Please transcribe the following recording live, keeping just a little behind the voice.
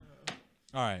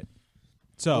All right.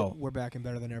 So we're back and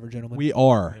better than ever, gentlemen. we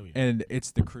are, and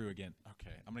it's the crew again.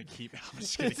 Okay, I'm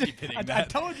just gonna keep hitting that. I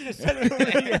told you to set it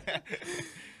over here.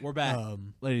 We're back,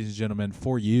 ladies and gentlemen,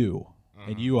 for you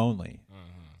and you only.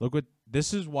 Look what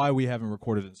this is why we haven't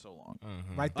recorded in so long.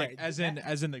 Right there, Like, as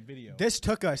in the video. This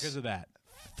took us because of that.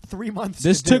 3 months.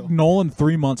 This to took do. Nolan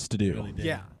 3 months to do. Really did.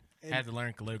 Yeah. Had to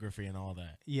learn calligraphy and all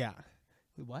that. Yeah.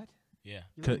 Wait, what? Yeah.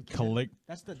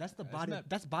 That's the body.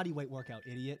 That's body weight workout,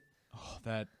 idiot. Oh,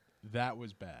 that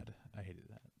was bad. I hated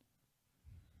that.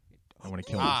 I want to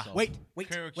kill myself. Wait.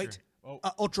 Caricature.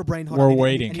 Ultra brain. Hold We're on,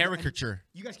 waiting. Caricature.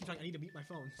 You guys keep talking. I need to mute my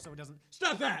phone so it doesn't.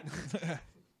 Stop that.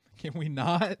 Can we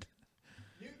not?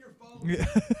 Mute your phone.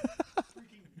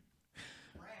 Freaking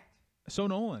brat. So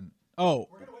Nolan. Oh.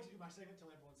 We're gonna wait to do my segment till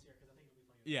everyone's here because I think it'll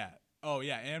be funny. Yeah. Oh,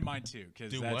 yeah, and mine too.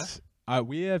 Because Do that's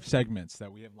we have segments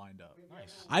that we have lined up.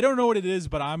 Nice. I don't know what it is,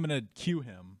 but I'm gonna cue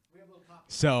him.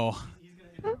 So He's gonna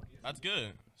interrupt you. That's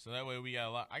good. So that way we got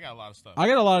a lot. I got a lot of stuff. I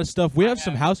got a lot of stuff. We have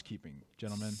some housekeeping,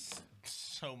 gentlemen.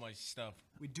 So much stuff.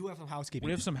 We do have some housekeeping.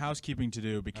 We have some housekeeping to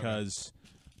do because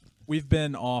we've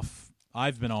been off.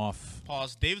 I've been off.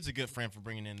 Pause. David's a good friend for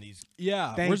bringing in these.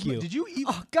 Yeah. Thank you. Did you eat?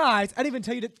 Oh, guys, I didn't even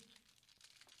tell you to.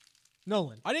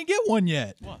 Nolan, I didn't get one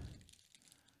yet. What?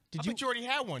 did I you? thought you already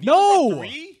had one. No! You brought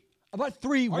 3? About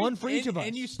 3, Are one you- for each of us.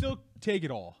 And you still take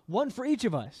it all. One for each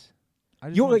of us. I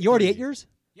just You want already 3. ate yours?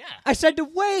 Yeah. I said to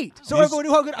wait, so These- everyone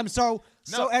knew how good. So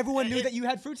No, everyone knew it- that you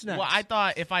had fruit snacks. Well, I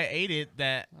thought if I ate it,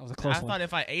 that was a close I one. thought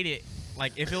if I ate it,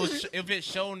 like if it was if it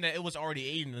shown that it was already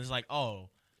eaten, it's like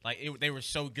they were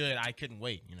so good I couldn't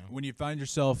wait. You know. When you find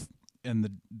yourself in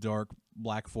the dark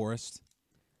black forest,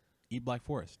 eat black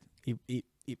forest. Eat.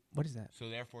 What is that? So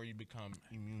therefore, you become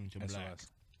immune to black.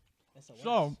 SOS.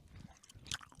 So,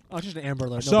 Oh, it's just an Amber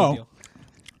Alert. No So- big deal.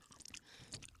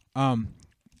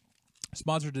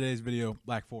 sponsor today's video,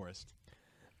 Black Forest.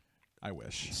 I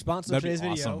wish. Sponsor That'd be today's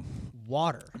video. awesome.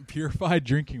 Water. Purified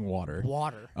drinking water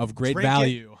Water. of great Drink it.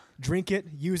 value. Drink it.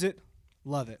 Use it.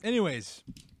 Love it. Anyways,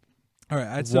 all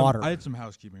right. Water. I had some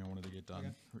housekeeping I wanted to get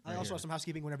done. I right also here. have some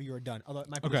housekeeping whenever you are done. Although it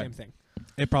might be the Okay. same thing.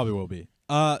 It probably will be.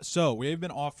 So we've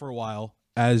been off for a while,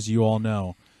 as you all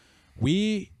know.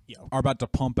 We are about to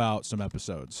pump out some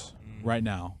episodes right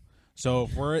now. So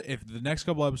if the next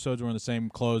couple episodes were in the same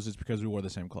clothes, it's because we wore the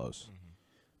same clothes.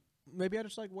 Maybe I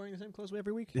just like wearing the same clothes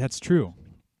every week. That's true.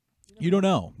 You don't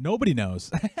know. Nobody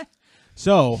knows.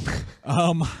 So,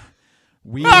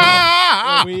 we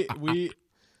you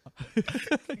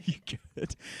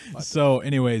good. So,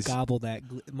 anyways, Gobble that,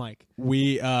 Mike.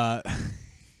 we and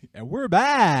we're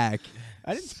back.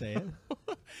 I didn't say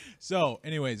it. So,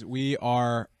 anyways, we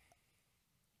are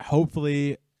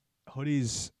hopefully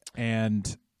hoodies and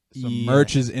some Yes.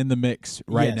 merch is in the mix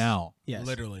right Yes. now. Yes.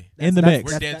 Literally. In the That's-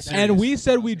 mix. We're dead that's- serious. And we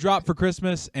said we dropped for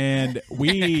Christmas, and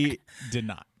we did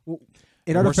not.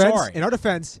 In our We're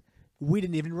defense, sorry. we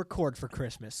didn't even record for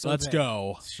Christmas. So Let's there.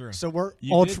 go. Sure. So we're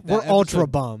You ultra, did that we're ultra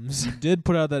episode- bums. You did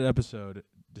put out that episode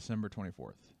December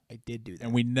 24th, I did do that.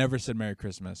 and we never said Merry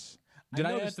Christmas. Did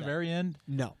I at noticed the that. very end?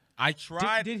 No. I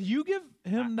tried. Did you give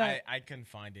him that? I couldn't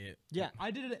find it. Yeah.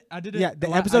 I did it. I did it. Yeah, the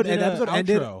I episode- did and the a episode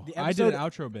ended- outro. the I did an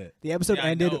episode- outro bit. The episode Yeah, I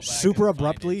ended know, but I super couldn't find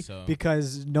abruptly it, so-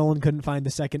 because no one couldn't find the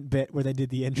second bit where they did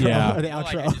the intro Yeah. or the Well,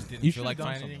 like, I outro. just didn't You feel should like have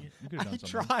done finding something. it. You could have I done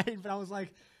something. tried, but I was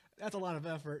like, that's a lot of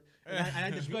effort. And I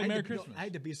had to Just be, be like, I had "Merry to be- Christmas." I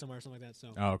had to be somewhere or something like that. So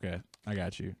Oh, okay. I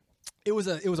got you. it was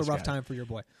a rough guy. time for your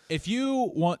boy. If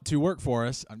you want to work for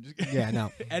us, I'm just kidding. Yeah,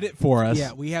 no. Edit for us.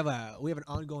 Yeah, we have an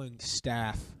ongoing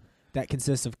staff that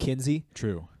consists of Kinsey,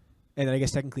 True. and then I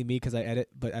guess technically me because I edit,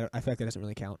 but I feel like that doesn't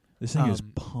really count. This thing is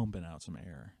Um, pumping out some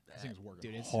air. This thing's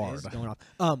working hard. It's going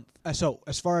off. So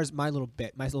as far as my little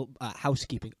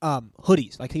housekeeping,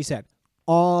 hoodies, like he said,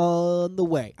 on the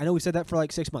way. I know we said that for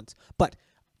like 6 months, but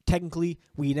technically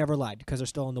we never lied because they're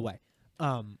still on the way.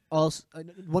 Also,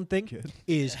 one thing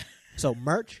is so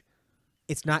merch.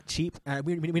 It's not cheap.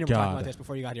 We never talked God. about this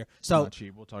before you got here. So Not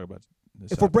cheap. We'll talk about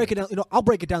this. if we're after. breaking down, I'll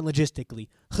break it down logistically.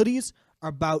 Hoodies are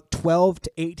about $12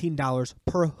 to $18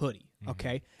 per hoodie.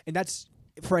 Okay, and that's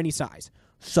for any size.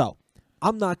 So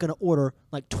I'm not gonna order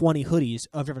like 20 hoodies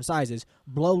of different sizes,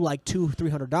 blow like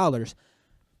 $200-300,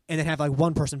 and then have like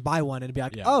one person buy one and be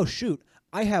like, Yeah. oh shoot,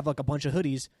 I have like a bunch of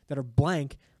hoodies that are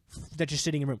blank that's just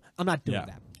sitting in a room. I'm not doing Yeah.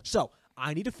 that. So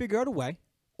I need to figure out a way,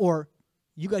 or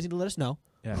you guys need to let us know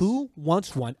Yes. Who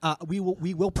wants one? We will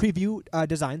preview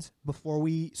designs before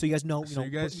so you guys know. So you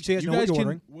guys know what you're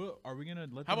ordering. Are we gonna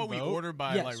let How them about we vote? order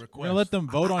by Yes. like We're request? gonna let them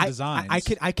vote on designs.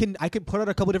 I could put out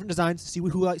a couple different designs. See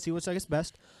what's I guess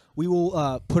best. We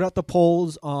will put out the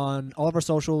polls on all of our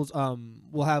socials.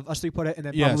 We'll have us three put it, and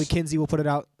then probably Kinsey will put it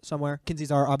out somewhere.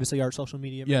 Kinsey's obviously our social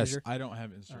media manager. I don't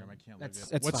have Instagram. I can't look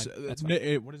That's at it. fine. That's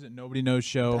fine. What is it? Nobody Knows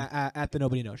Show. At the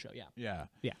Nobody Knows Show. Yeah.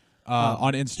 Yeah.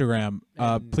 On Instagram,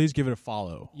 and please give it a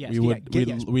follow. Yes,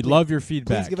 we love your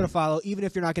feedback. Please give it a follow, even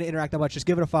if you're not going to interact that much. Just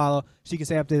give it a follow so you can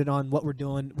stay updated on what we're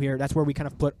doing. That's where we kind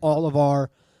of put all of our.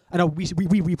 I know we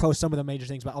repost some of the major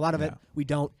things, but a lot of it we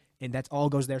don't, and that's all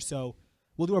goes there. So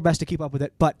we'll do our best to keep up with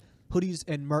it. But hoodies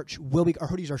and merch will be, or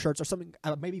hoodies or shirts or something,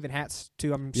 maybe even hats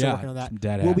too. I'm still working on that. Some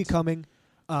dad will be hats. coming.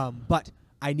 But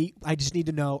I just need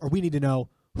to know, or we need to know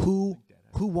who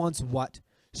wants what,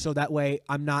 so that way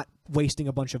I'm not wasting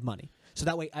a bunch of money. So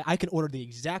that way I can order the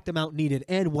exact amount needed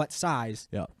and what size.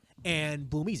 Yeah. And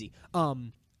boom, easy.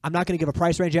 I'm not going to give a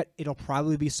price range yet. It'll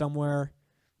probably be somewhere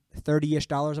 $30-ish.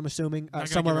 I'm assuming I'm not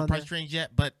somewhere gonna give a around price there. range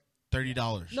yet, but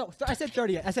 $30. No, I said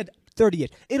 30. I said 30-ish.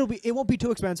 It won't be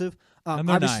too expensive. And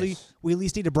they're Obviously, nice. we at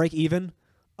least need to break even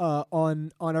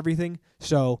on everything.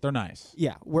 So They're nice.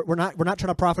 yeah, we're not trying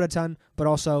to profit a ton, but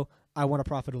also I want to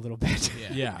profit a little bit.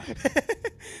 Yeah.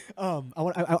 I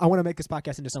want to make this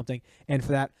podcast into something, and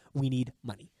for that we need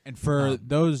money. And for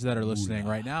those that are listening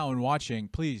right now and watching,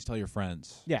 please tell your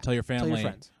friends. Yeah, Tell your family. tell your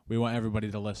friends. We want everybody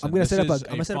to listen. I'm gonna set up This is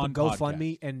I'm gonna set up a fun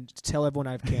GoFundMe podcast. and tell everyone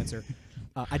I have cancer.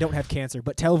 I don't have cancer,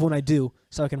 but tell everyone I do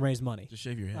so I can raise money. Just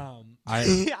shave your head.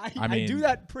 I mean- do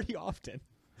that pretty often.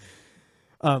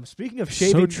 Speaking of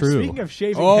shaving, true. Speaking of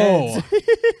shaving Oh, heads,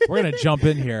 we're gonna jump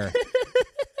in here.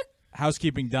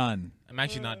 Housekeeping done. I'm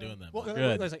actually not doing that. well, but-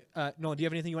 Good. no, do you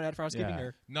have anything you want to add for housekeeping? Yeah.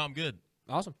 Or No, I'm good.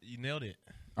 awesome, You nailed it.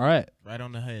 All right. Right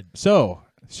on the head. So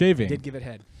shaving, did give it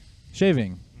head.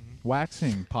 shaving,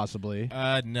 waxing, possibly.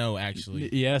 No, actually.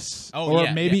 Yes. Oh, or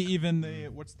yeah, maybe yeah. even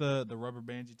what's the rubber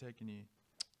bands you take and you.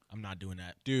 I'm not doing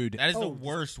that. Dude, That is the Oh.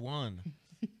 worst one.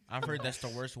 I've heard that's the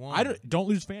worst one. I don't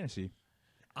lose fantasy.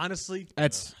 Honestly,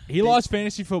 He lost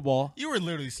fantasy football. You were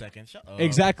literally second. Shut up.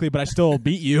 Exactly, but I still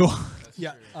beat you.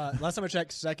 yeah. Last time I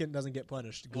checked, second doesn't get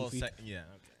punished. Well, Goofy. yeah. Okay.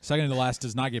 Second to last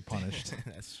does not get punished.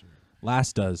 That's true.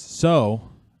 Last does. So,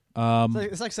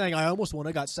 It's like saying I almost won.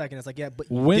 I got second. It's like yeah, but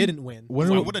you When- didn't win. when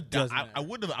So I we- would have doesn't I matter.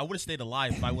 would have stayed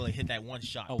alive if I would have hit that one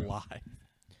shot. bro. alive.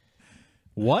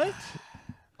 What?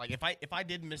 Like if I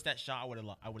didn't miss that shot, I would have.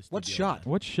 What shot?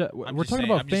 What shit? We're I'm talking just saying,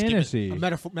 about I'm just giving- fantasy. A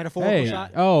metaphorical Hey,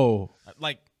 shot. oh,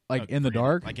 Like in the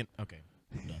dark? Like okay.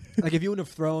 I'm done. Like if you would have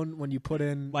thrown when you put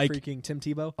in Like- freaking Tim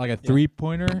Tebow. like a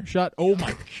 3-pointer shot. Oh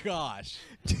my gosh,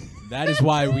 that is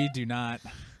why we do not.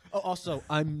 Oh, also,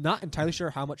 I'm not entirely sure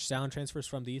how much sound transfers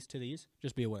from these to these.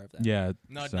 Just be aware of that. Yeah.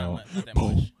 No, so. not that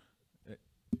much.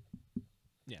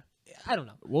 Yeah. I don't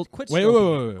know. Well, Quit wait, stroking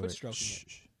it. wait. Quit stroking Shh, it.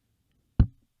 shh.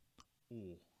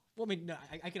 Well, I mean, no,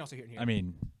 I can also hear it in here. I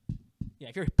mean, yeah,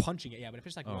 if you're punching it, yeah, but if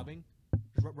it's like Oh. rubbing,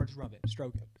 just rub it,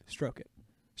 stroke it,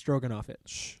 stroking off it.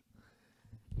 shh.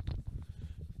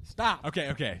 Stop.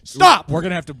 Okay. Stop! We're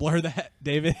gonna have to blur that,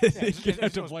 David. Yeah, You're it gonna have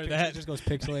just to goes blur pix- that. It just goes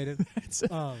pixelated.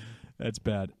 That's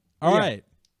bad. All right.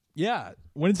 Yeah. Yeah.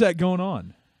 When's that going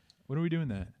on? When are we doing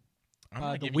that? I'm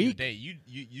not the giving you a week- date.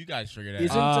 You guys figure that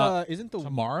Isn't out. isn't the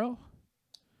Tomorrow?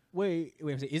 wait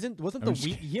a second, wasn't I'm the just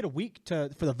week? You had a week for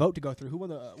the vote to go through. Who won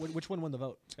the? Which one won the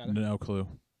vote? Skylar? No clue.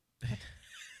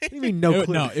 What do you mean no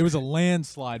clue? No, it was a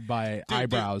landslide by dude.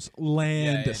 eyebrows. Yeah,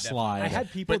 Landslide. I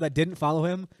had people that didn't follow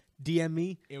him DM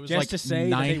me It was just like to say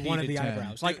that they 90 wanted to the 10.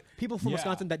 eyebrows. Like people from Yeah.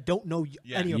 Wisconsin that don't know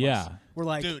Yeah. any of Yeah. us were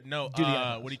like, Dude, no. do the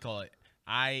eyebrows. What do you call it?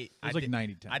 I was like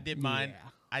 90-10. I did mine. Yeah.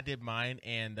 I did mine,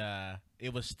 and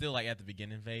it was still like at the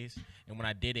beginning phase. And when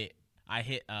I did it, I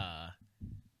hit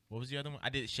what was the other one? I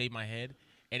did shave my head,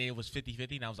 and it was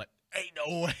 50-50, and I was like, "Ain't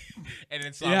no way!" And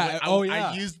then so Yeah,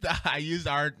 I used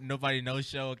our Nobody Knows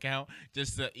Show account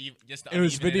just to It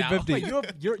was even it out. 50-50. wait,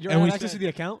 you're And have we access said- to the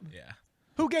account? Yeah,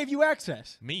 Who gave you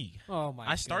access? me. Oh my!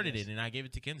 I started goodness. it, and I gave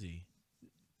it to Kinsey.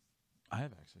 I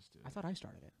have access to it. I thought I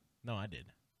started it. No, I did.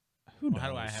 Who knows? Well, how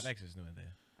do I have access to it then?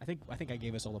 I think I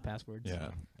gave us all the passwords. Yeah.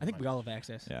 I think we all have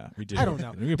access. Yeah, we did. I don't know.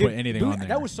 We can Did- put anything do we- on there.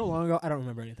 That was so long ago. I don't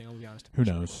remember anything. I'll be honest. Who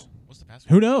knows? What's the password?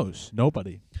 Who knows?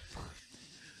 Nobody.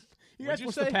 You What'd guys, you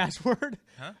what's say? the password?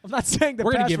 Huh? I'm not saying the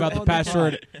We're password. gonna give out the on pod.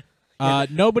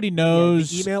 password. Nobody knows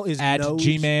the email is at knows-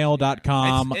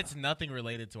 gmail.com. It's nothing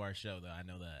related to our show, though. I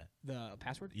know that. The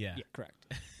password? Yeah. correct.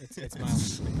 It's my own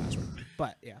password.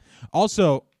 But yeah,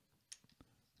 Also,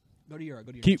 go to your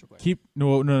keep notes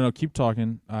real quick. keep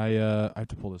talking. I have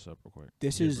to pull this up real quick.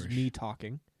 This is gibberish. me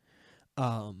talking.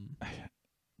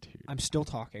 Dude. I'm still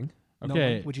talking. No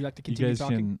Okay. one? Would you like to You continue guys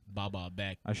talking? can.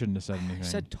 Back. I shouldn't have said anything. I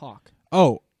said talk.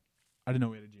 Oh, I didn't know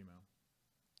we had a Gmail.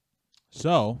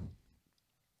 So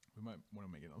we might want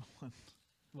to make another one.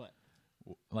 What?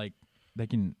 Like they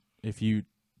can, if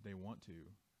they want to,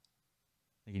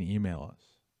 they can email us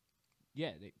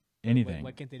Yeah. anything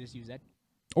Why can't they just use that?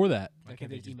 or that. Why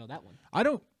can't they just email that one? I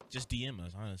don't. Just DM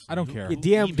us, honestly. I don't care.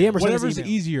 Yeah, DM or send us Whatever's email.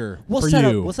 easier We'll for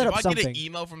set you. We'll set If up I something. get an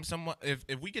email from someone, if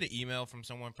we get an email from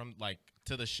someone from like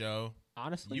to the show,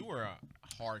 Honestly, you were a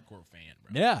hardcore fan,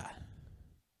 bro. Yeah.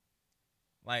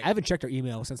 Like I haven't checked our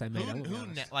email since I made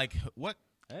it. what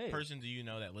Hey. person do you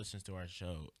know that listens to our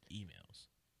show emails?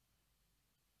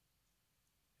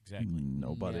 Exactly.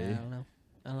 Nobody. Yeah,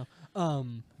 I don't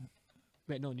know.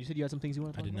 Wait, no. You said you had some things you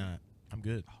want to I talk did about? not. I'm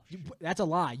good. That's a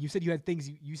lie. You said you had things.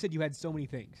 You said you had so many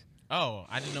things. Oh,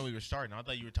 I didn't know we were starting. I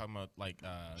thought you were talking about like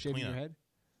Shaving cleanup. your head.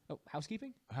 Oh,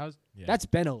 housekeeping. How's? Yeah. That's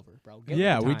been over, bro. Get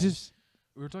Yeah, with the we times. just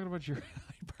we were talking about your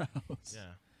eyebrows. Yeah.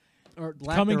 or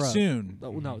lack Coming thereof. soon.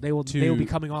 Oh, no, they will. To They will be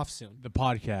coming off soon. The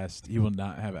podcast. He will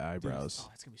not have eyebrows.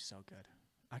 Oh, it's gonna be so good.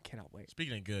 I cannot wait.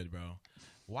 Speaking of good, bro,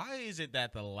 why is it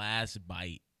that the last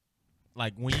bite,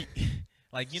 like when you,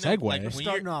 like you know, Segue. like You're when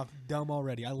starting off dumb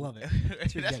already. I love it.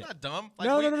 that's get it. not dumb. Like,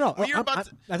 No. When you're about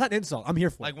to, That's not an insult. I'm here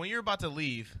for like it. when you're about to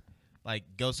leave, like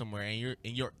go somewhere and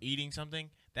you're eating something,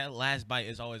 that last bite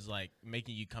is always like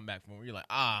making you come back from where you're like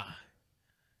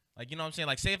like you know what I'm saying.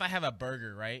 Like say if I have a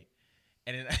burger, right,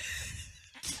 and then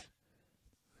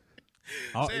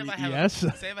Oh, say if I have yes.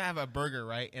 say if I have a burger,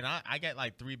 right, and I get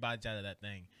like 3 bites out of that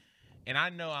thing, and I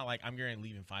know I'm going to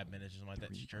leave in 5 minutes or something like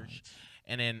that to church,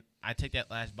 and then I take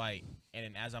that last bite, and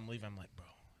then as I'm leaving, I'm like, bro,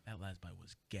 that last bite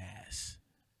was gas.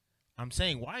 I'm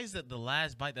saying, why is it the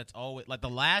last bite that's always like the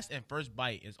last and first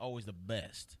bite is always the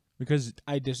best? Because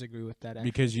I disagree with that. Actually.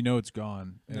 because you know it's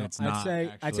gone and No, it's not. I'd say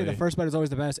the actually. first bite is always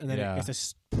the best, and then Yeah. it's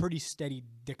a pretty steady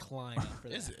decline after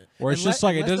that. Is it? Or it's Unless- just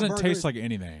like it unless the doesn't burger taste is- like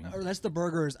anything. Unless the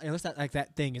burgers, unless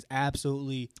that thing is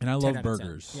absolutely. And I 10 love out of 10.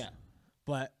 burgers. Yeah,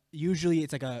 but usually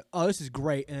it's like this is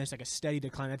great, and it's like a steady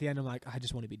decline at the end. I'm like, I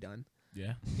just want to be done.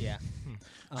 Yeah. Yeah.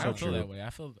 I don't feel true. that way.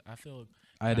 I feel.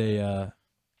 I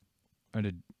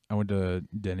had I went to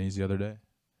Denny's the other day.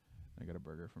 I got a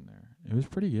burger from there. It was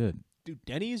pretty good. Dude,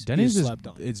 Denny's Denny's is slept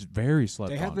on. it's very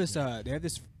slept They on. have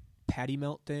this patty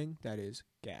melt thing that is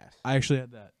gas. I actually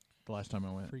had that the last time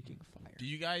I went. Freaking fire. Do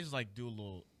you guys like do a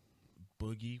little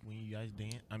boogie when you guys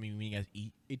dance? I mean, when you guys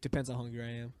eat. It depends how hungry I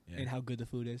am Yeah. and how good the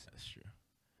food is. That's true.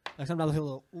 Like sometimes I'll hit a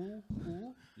little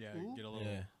ooh, Yeah, Ooh. get a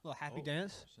Yeah. little happy Oh.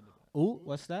 dance. Send it back. Ooh,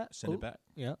 what's that? Send Ooh. it back.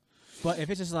 Yeah. But if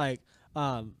it's just like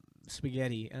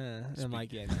spaghetti, I'm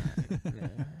like, yeah. Nah.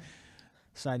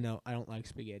 Side note, I don't like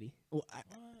spaghetti. Well,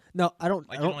 no, I don't.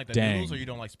 Like I you don't don't. like the Dang. noodles, or you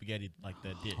don't like spaghetti like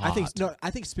the dish. I think hot. no.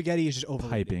 I think spaghetti is just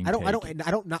overrated. Piping I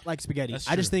don't cake. not like spaghetti. That's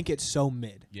I just true. think it's so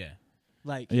mid. Yeah.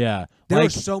 Like Yeah, there are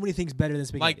like so many things better than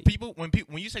spaghetti. Like people when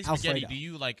you say spaghetti, Alfredo. do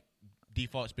you like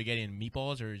default spaghetti and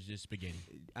meatballs, or is it just spaghetti?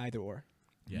 Either or.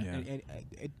 Yeah. And,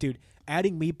 dude,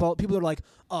 adding meatball. People are like,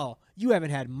 "Oh, you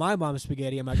haven't had my mom's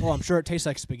spaghetti." I'm like, "Oh, I'm sure it tastes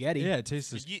like spaghetti." yeah, it tastes.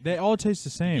 Spaghetti- They all taste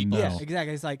the same. Meatballs. Yeah, though.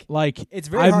 exactly. It's like It's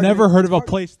very I've hard to never make- heard it's of a hard-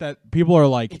 place that people are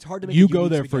like. it's hard to make You a go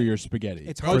unique there for spaghetti. your spaghetti.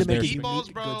 It's hard to Because make a there's unique Meatballs,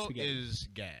 good bro, spaghetti. is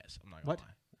gas. I'm not What? gonna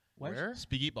lie. What? Where?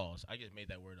 Spaghetti balls. I just made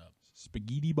that word up.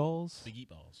 Spaghetti balls. Spaghetti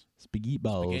balls. Spaghetti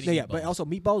balls. Spaghetti. No, yeah, but Meatballs. also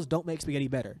meatballs don't make spaghetti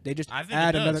better. They just I think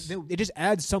add it another. does. They just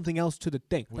add something else to the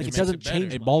thing. Which Like it makes doesn't it better.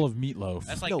 change. A much. ball of meatloaf.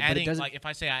 That's like No, but it adding. doesn't- Like if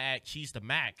I say I add cheese to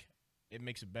mac, it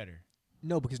makes it better.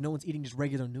 No, because no one's eating just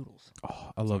regular noodles.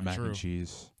 Oh, I love not mac true. and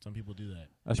cheese. Some people do that.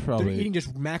 That's They're probably eating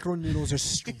just macaroni noodles, just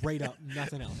straight up,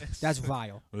 nothing else. That's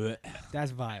vile. Blech.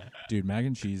 That's vile. Dude, mac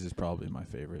and cheese is probably my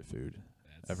favorite food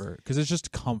ever because it's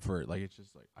just comfort. Like it's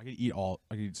just like I could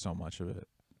eat so much of it.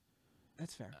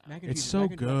 That's fair. Mac and It's cheese, so mac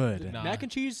and- good. Nah. Mac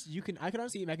and cheese, I could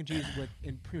honestly eat mac and cheese with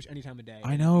in pretty much any time of day.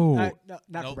 I know. No,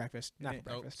 not for Nope. breakfast. Not for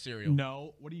Nope, breakfast. cereal.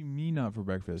 No, what do you mean not for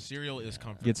breakfast? Cereal is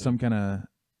comfort. Get some kind of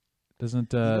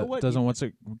doesn't know what? doesn't what's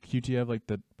it QT have like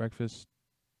the breakfast?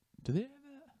 Do they have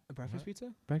that A breakfast What?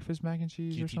 pizza? breakfast mac and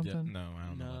cheese or QT something? No, I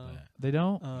don't know No. about that. They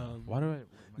don't. Why do I?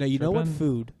 No, you know what tripping?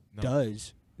 food No.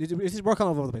 does? This is work all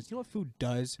over the place. You know what food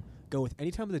does go with any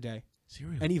time of the day,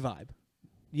 Cereal. any vibe?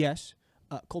 Yes,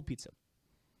 cold pizza.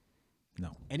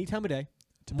 No. Any time of day,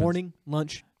 Depends. morning,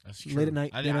 lunch, That's late true. at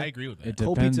night, I dinner. agree with that. It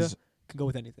cold depends pizza can go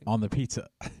with anything. on the pizza.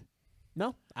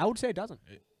 No, I would say it doesn't.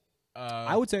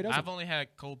 I would say it doesn't. I've only had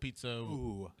cold pizza.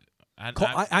 Ooh.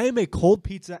 I am a cold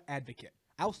pizza advocate.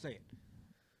 I'll say it.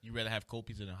 You rather have cold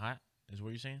pizza than hot? Is what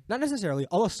you're saying? Not necessarily.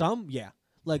 Although some, yeah.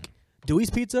 Like Dewey's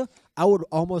Pizza, I would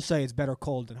almost say it's better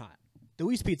cold than hot.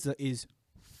 Dewey's Pizza is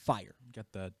fire. Got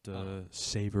that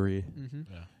savory. Mm-hmm.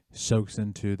 Yeah. soaks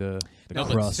into the No,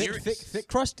 but crust. ser- Thick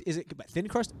crust is it? Thin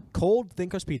crust, cold thin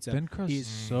crust pizza. Thin crust is is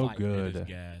so fire. It good. is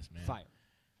gas, man. Fire.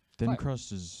 Thin Fire.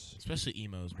 crust is Especially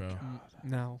emos, bro.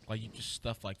 No, Like you just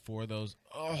stuff like 4 of those.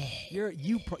 Oh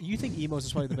you think Emo's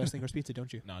is probably the best thin crust pizza,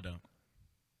 don't you? no, I don't.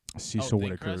 Cecil thin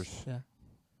Whitaker's. crust? Yeah.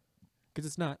 Because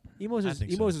it's not. Emo's I is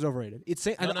think Emo's so. is overrated. It's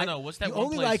No. What's that you one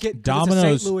only place? like it 'cause it's a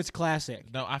Domino's. St. Louis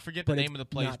classic. No, I forget But the it's name of the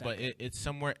place, not that but good. it's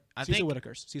somewhere. I Cecil think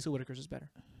Whitaker's. Cecil Whitaker's is better.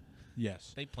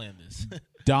 Yes. they planned this. Well,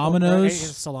 Domino's.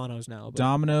 it's Solano's now. But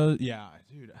Domino's. Yeah,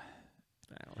 dude.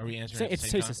 I don't Are know. we answering? It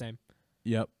tastes the same.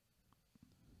 Yep.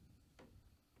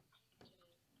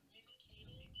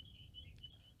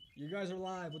 You guys are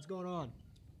live. What's going on?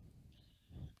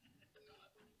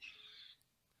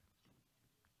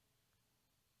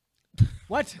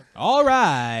 What? All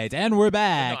right, and we're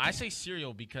back. No, I say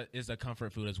cereal because is a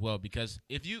comfort food as well. Because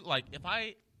if you like,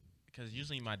 because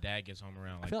usually my dad gets home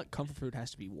around I like. feel like comfort food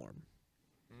has to be warm.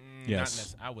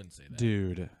 Yes. I wouldn't say that.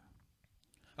 Dude.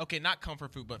 Okay, not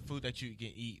comfort food, but food that you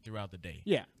can eat throughout the day.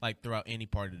 Yeah. Like throughout any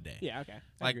part of the day. Yeah. Okay.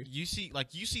 I Like agree. you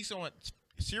see someone.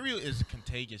 Cereal is a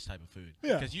contagious type of food.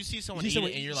 Yeah. Because you see someone You eat see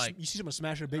someone, it and you're like, you see someone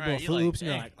smash a big All bowl right, of you're Fruit like, Loops, and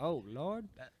you're dang. like, oh Lord.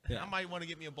 Yeah. I might want to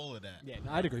get me a bowl of that. Yeah,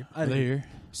 no, I'd agree. Are they here?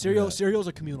 Cereal's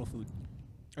a communal food.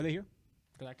 Are they here?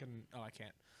 Because I can. Oh, I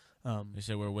can't. They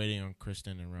said we're waiting on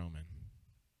Kristen and Roman.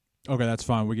 Okay, that's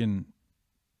fine. We can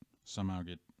somehow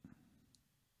get.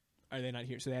 Are they not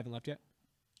here? So they haven't left yet.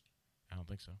 I don't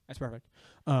think so. That's perfect.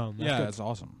 Yeah, good. that's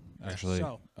awesome. Actually,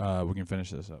 So- we can finish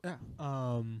this up. Yeah.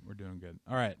 We're doing good.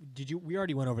 All right. Did you? We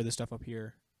already went over this stuff up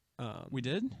here. We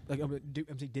did? Like, I'm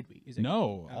saying, did we? Is it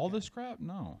No. All Okay. this crap?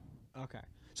 No. Okay.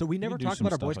 So we never do talked some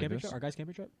about our stuff boys' like camping this. trip, our guys'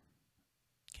 camping trip.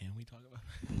 Can we talk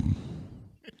about?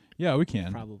 Yeah, we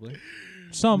can. Probably.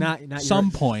 Some Not some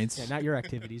your- points. Yeah, not your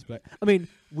activities, but I mean,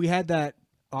 we had that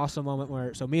awesome moment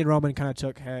where me and Roman kind of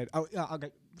took head. Oh, yeah, okay.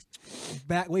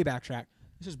 Backtrack.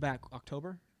 This is back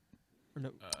October. Or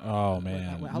no? Oh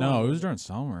man. how long No, it was was it? during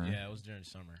summer. Yeah, it was during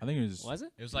summer. I think it was. Was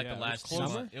it? It was like Yeah, the it was last 2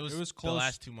 close. months. It was It was the close.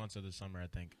 last 2 months of the summer, I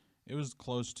think. It was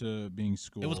close to being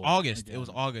school. It was August. again. It was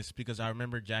August because I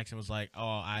remember Jackson was like, "Oh,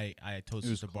 I told It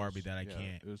was Sister Barbie close. that I Yeah,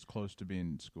 can't." It was close to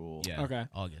being school. Yeah. Okay.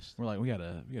 August. We're like, we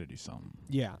gotta do something.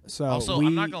 Yeah. So Also, we,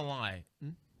 I'm not gonna lie. Hmm?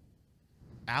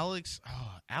 Alex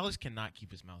cannot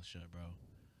keep his mouth shut, bro.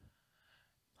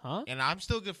 Huh? And I'm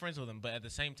still good friends with him, but at the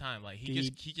same time, like he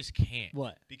Dude. just can't.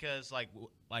 What? Because like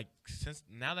since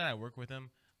now that I work with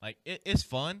him, like it's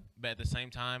fun, but at the same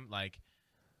time, like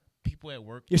people at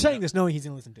work. You're saying this knowing he's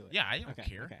gonna listen to it. Yeah, I don't Okay.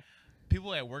 care. Okay.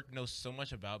 People at work know so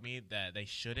much about me that they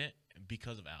shouldn't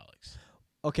because of Alex.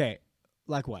 Okay.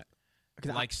 Like what?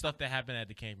 'Cause Like stuff that happened at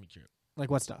the camping trip, like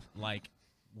what stuff? like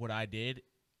what I did.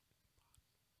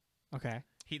 Okay.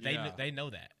 Yeah. They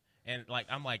know that, and like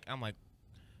I'm like.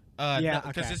 Yeah,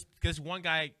 because okay. this one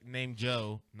guy named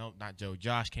Joe, no, not Joe,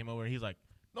 Josh came over. And he's like,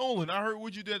 Nolan, I heard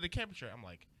what you did at the camping trip. I'm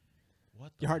like,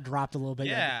 what? The Your heart dropped a little bit.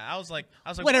 Yeah, I was like,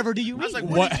 Whatever do you I was like,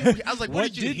 mean? what? Did you, I was like, what, What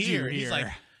did you did you hear? He's hear? like,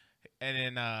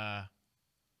 and then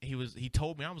he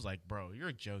told me. I was like, bro,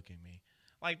 you're joking me,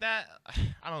 like that.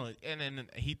 I don't know. And then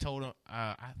he told him,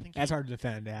 I think That's hard to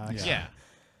defend, Alex. yeah.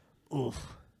 Oof.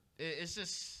 It's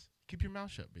just keep your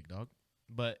mouth shut, big dog.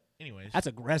 But anyways, That's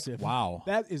aggressive. Wow.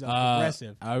 That is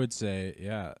aggressive. I would say,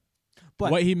 yeah. But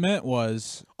what he meant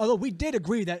was, although we did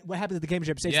agree that what happened at the camping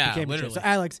trip stays at Yeah, the camping trip. literally. So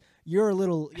Alex, you're a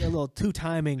little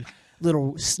two-timing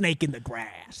little snake in the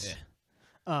grass.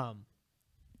 Yeah.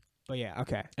 But yeah,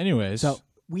 okay. anyways. So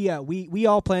we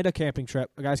all planned a camping trip,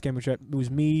 a guys' camping trip. It was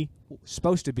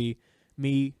supposed to be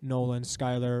me, Nolan,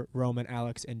 Skylar, Roman,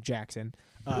 Alex, and Jackson.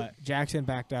 Jackson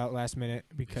backed out last minute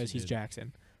because he he's did.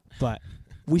 Jackson. But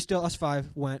we still, us five,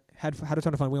 went, had a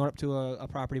ton of fun. We went up to a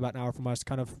property about an hour from us,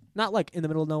 kind of not like in the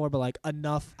middle of nowhere, but like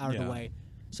enough out of Yeah. the way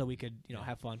so we could,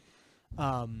 have fun.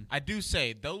 I do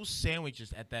say those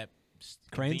sandwiches at that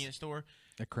Cranes? convenience store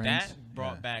the cranes, that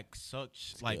brought yeah. back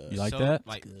such like good. You like so, that?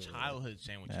 like It's good. childhood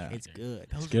sandwiches. Yeah. right It's there. good.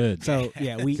 Those It's were- good. So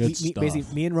yeah, we Good basically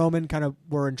stuff. me and Roman kind of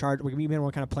were in charge. Me and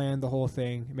Roman kind of planned the whole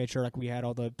thing, made sure like we had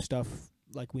all the stuff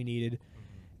like we needed,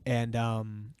 and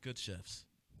Good chefs.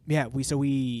 yeah,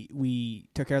 we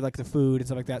took care of like the food and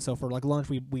stuff like that. So for like lunch,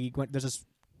 we went. There's this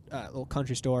little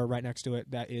country store right next to it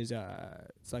that is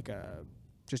it's like a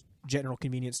just general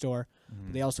convenience store.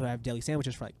 Mhm. They also have deli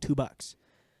sandwiches for like $2.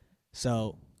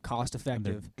 So cost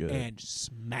effective good. and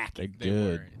smacking. They're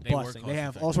good. They were Busting. They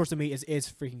have all sorts of meat. It's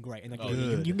freaking great. And like Oh, you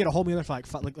good. can get a whole meal there for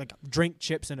like drink,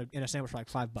 chips, and a sandwich for like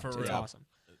 $5. For It's real. awesome.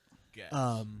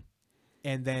 Gas.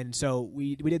 And then so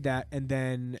we did that, and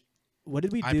then what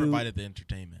did we I do? provided the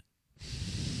entertainment.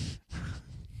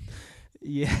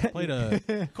 Yeah. Played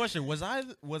a Question: Was I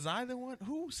the one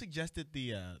who suggested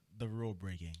the rule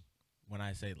breaking? when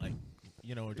I say like,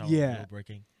 you know, we're talking Yeah. about wheel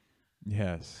breaking.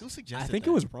 Yes. Who suggested? I think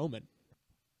that? it was Roman.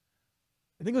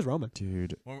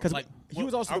 Dude. When- 'Cause like he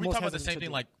was also Are the we most talking about the hesitant same to thing?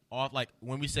 do it. Like off, like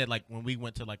when we said like when we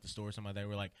went to like the store or something like that,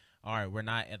 we're like, all right, we're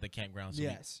not at the campground. So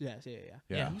Yes. Yeah.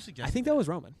 yeah. Who suggested? I think that was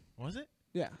Roman. Was it?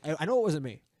 Yeah. I know it wasn't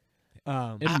me. It,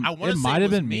 I wanna it say might it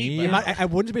have was been me, me. but I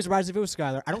wouldn't be surprised if it was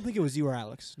Skylar. I don't think it was you or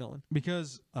Alex Nolan.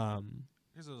 Because Well,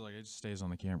 it was like it just stays on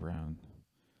the campground.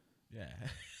 Yeah.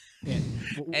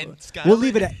 we'll And we'll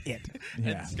leave it at it. Yeah.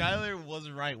 And Skylar was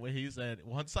right when he said,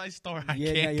 "Once I start, I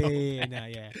Yeah. can't go Yeah.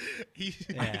 back." He,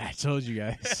 Yeah. I told you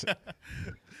guys.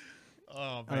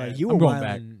 oh man, You I'm were going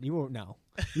back. wilding.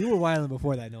 You were wilding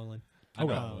before that, Nolan. I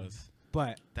know um, it was.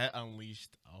 But That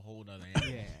unleashed a whole nother yeah,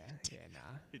 animal. nah.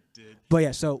 It did. But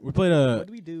yeah, so We played what did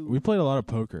we do? we played a lot of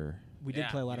poker. We did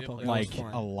Yeah, play a lot we of did poker. play That was Like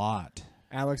fun. a lot.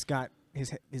 Alex got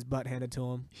his butt handed to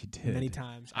him He did. many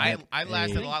times. I At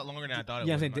lasted a- a lot longer than I thought it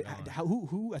Yeah, I'm was. saying, I'm not gonna lie.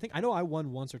 who? I think I know I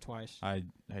won once or twice, I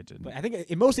didn't. but I think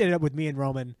it mostly ended up with me and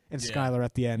Roman and Yeah. Skylar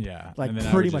at the end. Yeah. like and then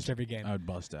I pretty would much just- every game. I would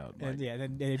bust out. And like, yeah,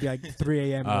 then it'd be like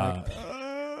 3 a.m. Uh,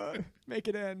 like, make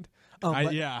it end.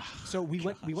 yeah. So we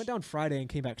went down Friday and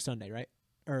came back Sunday, right?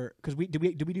 Or because we do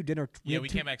dinner? Yeah, had we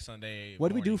two- came back Sunday. What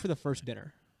did we do morning. for the first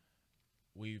dinner?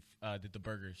 We did the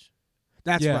burgers.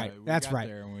 That's Yeah, right. we That's got right.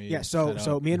 there and we Yeah. So set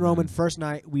so up me and and Roman then- first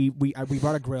night we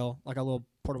brought a grill, like a little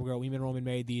portable grill. Me and Roman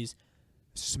made these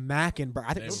smacking burgers.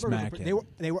 I think They those were burgers were-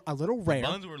 they were a little rare.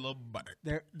 Buns were a little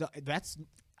burnt. That's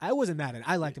I wasn't mad at it.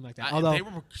 I liked them like that. I- Although they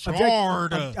were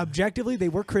charred. objectively they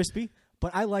were crispy,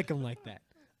 but I like them like that.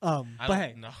 I But don't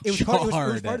hey, know. it was part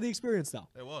Charred. of the experience, though.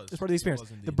 It was. It's part of the experience. It was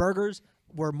The indeed. burgers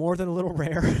were more than a little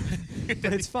rare,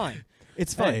 but it's fine.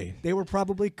 It's fine. Hey. They were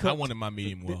probably cooked. I wanted my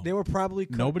medium well. They were probably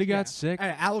cooked. Nobody got yeah. sick?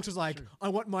 Hey, Alex was like, "I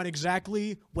want mine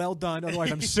exactly well done,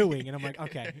 otherwise I'm suing." And I'm like,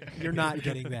 "Okay, you're not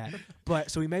getting that." But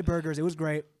so we made burgers. It was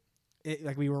great.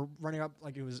 Like we were running up,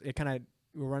 like we were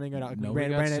running it out. We Nobody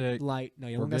ran got it sick. light. No,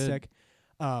 you We're don't get good. sick.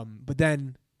 But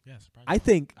then yeah, surprise. I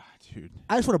think Dude,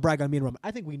 I just want to brag on me and Roman.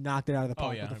 I think we knocked it out of the Oh,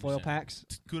 park yeah, with the foil 100%. packs.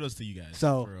 Kudos to you guys.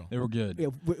 So- for real. they were good. Yeah,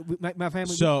 my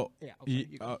family. So, yeah, okay,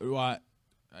 you go.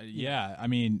 yeah, I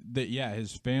mean,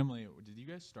 his family. Did you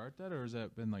guys start that, or has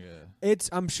that been like a?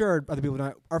 I'm sure other people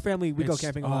know. Our family, we go It's-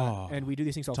 camping a lot, oh. and we do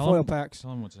these things called Tell foil them- packs,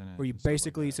 Tell them what's in it. where you and stuff like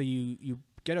basically that. so you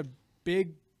get a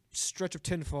big stretch of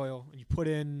tin foil and you put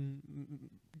in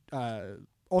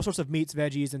all sorts of meats,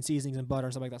 veggies, and seasonings and butter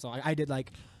and stuff like that. So I did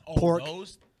like Oh, pork.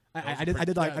 those? I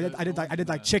did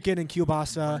like chicken and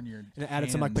kielbasa, and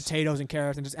added some like hands. potatoes and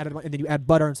carrots, and just added, and then you add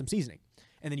butter and some seasoning,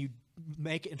 and then you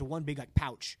make it into one big like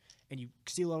pouch, and you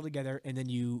seal it all together, and then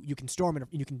you can store them,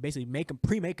 and you can basically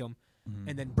pre-make them,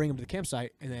 and then bring them to the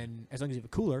campsite, and then as long as you have a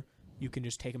cooler, you can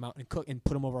just take them out and cook and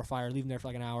put them over a fire, leave them there for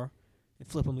like an hour, and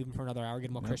flip them, leave them for another hour, get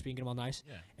them all crispy and get them all nice,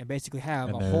 Yeah. and basically have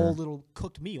And a they're whole little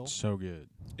cooked meal. So good.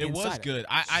 It was inside it. good.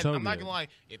 So I'm not good. gonna lie.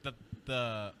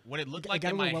 The what it looked It like got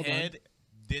in a my little well done. head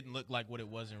didn't look like what it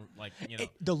was in like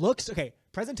The looks, okay,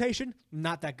 presentation,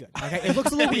 not that good. Like, it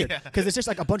looks a little weird Yeah. because it's just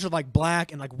like a bunch of like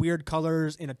black and like weird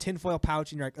colors in a tinfoil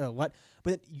pouch, and you're like, oh, what?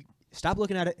 But then you stop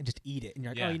looking at it and just eat it, and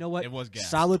you're like, Yeah, oh, you know what? it was gas.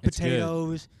 Solid It's good.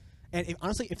 potatoes. And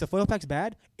honestly, if the foil pack's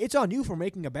bad, it's on you for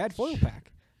making a bad foil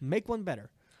pack. Make one better.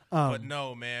 But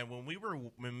no, man.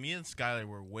 When me and Skylar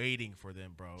were waiting for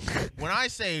them, bro. When I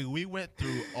say we went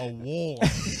through a war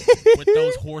with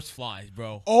those horse flies,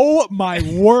 bro. Oh my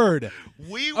word!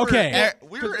 We were Okay.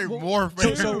 we were in Well,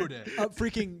 warfare. So,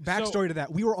 freaking backstory to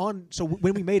that. We were on. So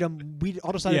when we made them, we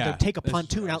all decided Yeah, to take a that's what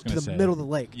pontoon I was out to gonna the say. middle of the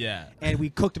lake. Yeah. And we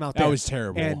cooked them out That there. was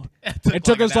terrible. And It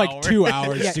took us an like hour. 2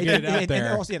 hours to get it out and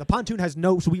there. also, the pontoon has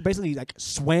no. So we basically like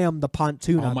swam the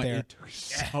pontoon out there. It took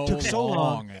so, Took so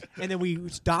long, and then we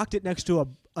docked it next to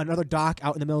another dock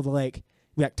out in the middle of the lake.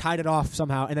 We like tied it off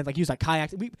somehow, and then like used like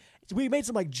kayaks. We made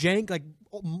some like jank like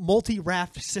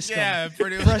multi-raft system Yeah,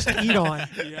 pretty for us to eat on.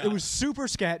 Yeah. It was super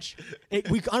sketch.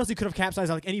 We honestly could have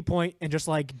capsized at like any point and just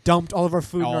like dumped all of our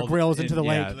food and our grills into the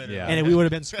lake, Yeah. and then we would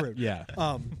have been screwed. Yeah.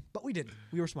 But we didn't.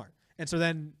 We were smart. And so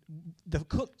then the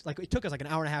cooked, like it took us like an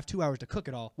hour and a half, 2 hours to cook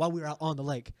it all while we were out on the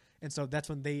lake. And so that's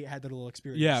when they had their little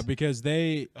experience. Yeah, because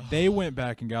they went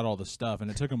back and got all the stuff, and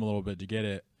it took them a little bit to get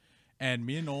it. And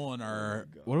me and Nolan are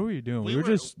what are we doing? We were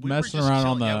just messing around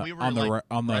on the chilling. Yeah, we were, on the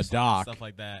wrestling and dock. stuff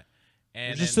like that.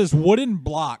 And There's just then- this wooden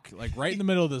block like right in the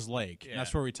middle of this lake. And Yeah.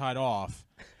 that's where we tied off.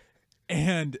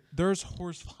 And there's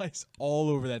horseflies all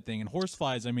over that thing. And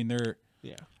horseflies, I mean, they're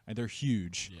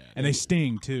huge, Yeah. and they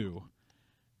sting too.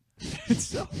 And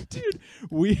so, dude,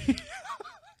 we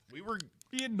were.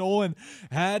 me and Nolan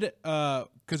had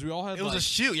because we all had It was like, a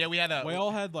shoot. Yeah, we had a. we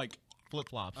all had like flip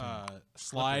flops.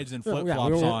 Slides and Yeah, flip yeah,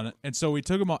 flops we were- on, and so we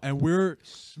took them off, and we're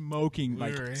smoking,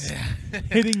 like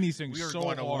hitting these things we were so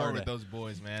going to war hard, with those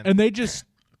boys, man. and they just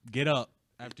get up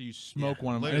after you smoke Yeah,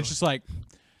 one of them, and literally. it's just like,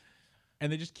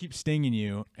 and they just keep stinging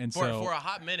you, and for so a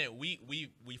hot minute, we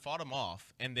fought them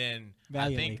off, and then I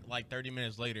Valiantly. think like 30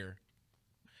 minutes later.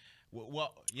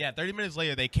 Well, yeah, 30 minutes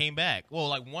later they came back. Well,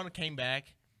 like one came back,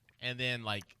 and then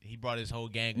like he brought his whole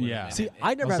gang with Yeah. him. See, and-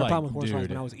 I never was had a like, problem with horse rides dude.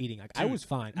 when I was eating. Like I Dude. was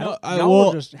fine. No, Y'all well-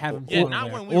 were just having Yeah, fun. not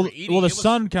over when there. we were eating. well, the it was-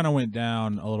 sun kind of went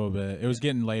down a little bit. It was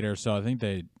getting later, so I think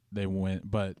they went.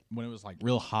 But when it was like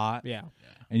real hot, Yeah.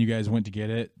 and you guys went to get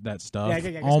it, that stuff.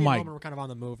 Yeah. Oh my We're kind of on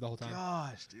the move the whole time.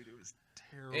 gosh, dude, it was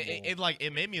terrible.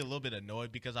 it made me a little bit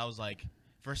annoyed because I was like,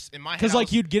 first in my head, Because I like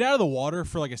was- you'd get out of the water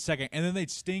for like a second, and then they'd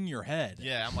sting your head.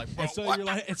 yeah, I'm like, bro, And so what? you're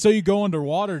like, and so you go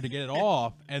underwater to get it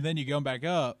off, and then you go back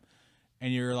up,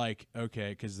 and you're like, okay,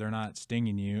 because they're not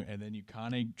stinging you, and then you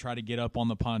kind of try to get up on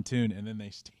the pontoon, and then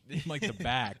they sting you, like the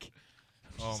back.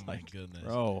 Oh Just my like, goodness,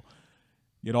 bro,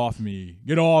 get off me,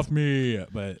 get off me!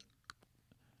 But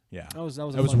yeah, That was a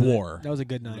That was fun night. war. That was a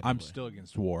good night. I'm still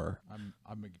against war.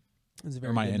 It was a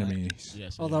They're very my good night. enemies.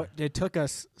 Yes, Although it took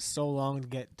us so long to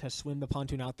get to swim the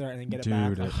pontoon out there and then get it back.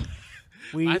 Dude. Like,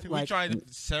 we I think we like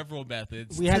tried several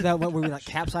methods. we had that one where we like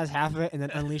capsize half of it and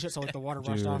then unleash it so like the water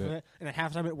rushed Dude. off of it, and then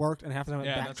half the time it worked and half the time it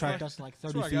Yeah, that's backtracked why- us like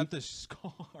That's 30 where I feet. got this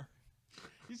scar.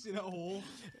 You see that hole?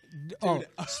 Oh,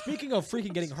 speaking of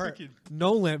freaking getting hurt,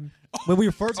 Nolan, when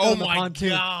we first got Oh on the my pontoon,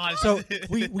 gosh. so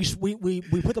we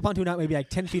put the pontoon out maybe like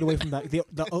 10 feet away from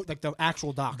the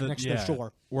actual dock next to the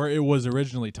shore, where it was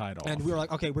originally tied off. and we were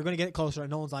like, okay, we're gonna get it closer, and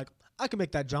Nolan's like, I can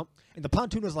make that jump, and the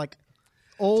pontoon was like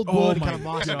old Oh wood, my kind of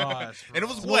mossy. gosh, and it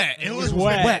was wet. It was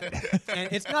wet. and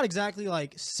it's not exactly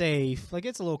like safe. Like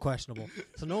it's a little questionable.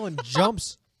 So Nolan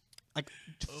jumps, like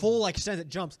full like extent it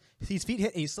jumps. His feet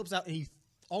hit, and he slips out, and he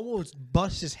almost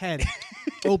busts his head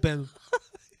open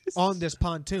on this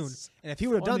pontoon. And if he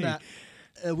would have done funny.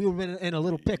 that, we would have been in a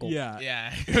little pickle. Yeah.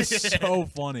 Yeah. It was so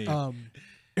funny. Dude,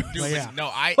 but yeah.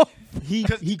 no,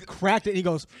 He cracked it. And he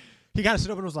goes. He kind of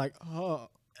stood up and was like, "Oh."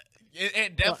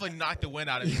 it definitely knocked the wind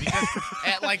out of me because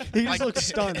at like He just like, looked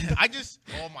stunned.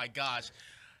 Oh my gosh.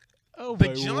 oh The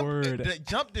my jump, word. the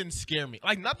jump didn't scare me.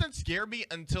 Like nothing scared me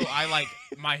until I like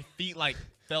my feet like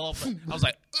fell off. I was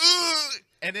like, ugh!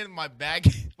 And then my back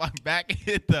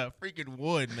hit the freaking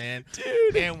wood, man.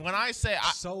 Dude. And when I say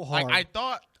So like, hard.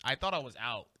 I thought I was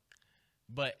out,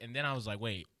 and then I was like,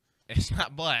 wait, it's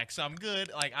not black, so I'm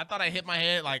good. Like I thought I hit my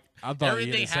head. Like I thought you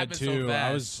everything had said happened too. so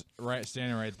fast. I was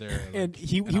standing right there. Like, And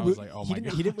he I was was like, oh he my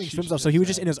didn't, god. he didn't make swim stuff, so he was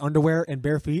just in his underwear and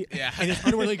bare feet. Yeah. And his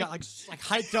underwear really got like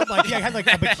hyped up, like had like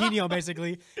a bikini on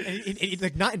basically, and it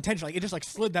like not intentional, like it just like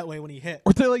slid that way when he hit.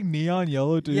 Were they like neon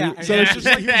yellow too? Yeah, So and it's just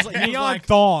like he was like- he was neon like-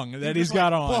 thong that he he's was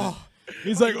got like, on. "Whoa."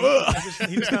 He's like, ugh.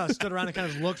 He just kind of stood around and kind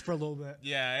of looked for a little bit.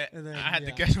 Yeah, And then, I had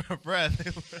to yeah. catch my breath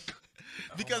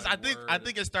because my I word.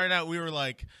 think it started out we were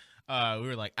like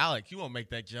Alex, you won't make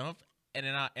that jump, and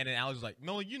then Alex was like,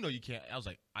 no, you know you can't. I was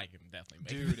like, I can definitely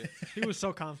make it. Dude, He was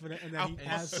so confident, and then he It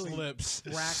absolutely slips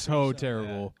wracked so himself.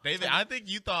 terrible. David, I think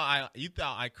you thought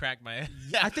I cracked my head.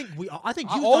 I think you All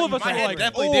thought of you us my are cracked head like, your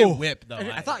definitely oh. did whip though.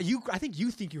 I think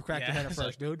you think you cracked your Yeah, head at it's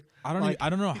first, dude. I don't. Like- I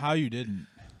don't know how you didn't.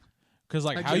 Because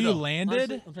like how dude, you no,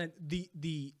 landed. honestly, I'm saying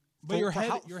the But your for head-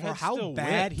 how, your for head's how still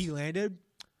bad whipped. he landed,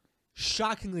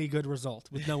 shockingly good result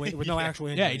with no actual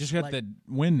injury. Yeah, he just got the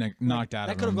wind knocked out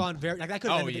That of could have him. gone very like that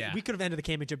could have Oh, ended yeah. we could have ended the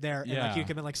championship there and like Yeah. he could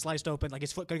have been like sliced open, like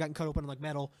his foot could have gotten cut open like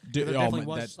metal. Dude, there oh definitely my-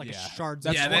 was that- like yeah. a shards.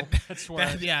 That's yeah, where- that, that's where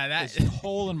that This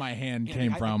hole in my hand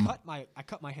came from. I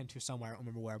cut my hand to somewhere. I don't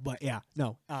remember where, but yeah,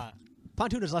 no.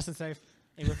 Pontoon is less than safe,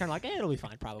 and we're kind of like, it'll be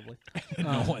fine probably.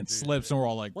 No one slips, and we're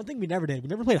all like, One thing we never did, we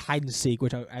never played hide and seek,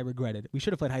 which I regretted. We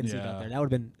should have played hide and seek Yeah. out there. That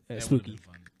would have been would've spooky been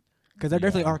fun. because there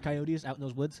definitely Yeah. are coyotes out in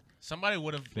those woods, Somebody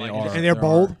would have They like, are. and they're there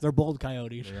bold. are. They're bold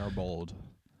coyotes. they are bold.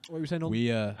 What were you saying? Nolan?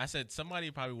 We I said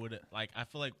somebody probably would have like. I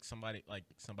feel like somebody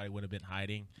would have been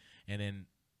hiding, and then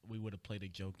we would have played a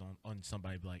joke on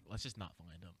somebody. Be like, let's just not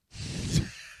find them.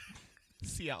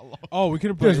 See how long. oh, we could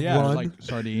have played Just run. like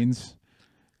sardines.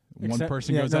 One Except-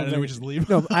 person yeah, goes no, out and no. then we just leave.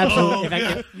 No, absolutely.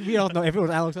 Oh, if we don't know if it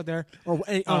was Alex out there or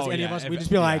honestly any of yeah, us, if we'd it-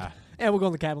 just be like, yeah. "Yeah, we'll go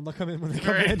in the cabin. They'll come in when they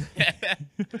come in."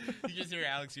 You just hear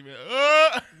Alex. You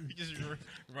just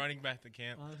running back to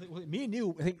camp. Me and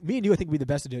you, I think would be the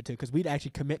best to do it too, because we'd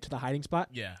actually commit to the hiding spot.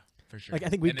 Yeah, for sure. Like I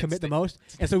think we'd And then commit the stick- most,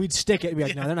 and so we'd stick it and be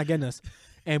like, "No, they're not getting us,"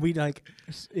 and we'd like,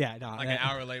 yeah, no. Like an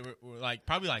hour later, we're like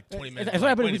probably like 20 minutes. That's what like,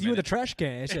 happened wait a with you with the minute. trash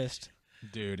can. It's just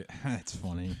Dude, that's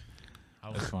funny.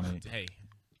 That's funny. Hey,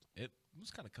 it was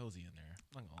kind of cozy in there.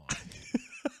 I'm not gonna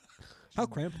lie. how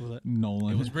cramped was it?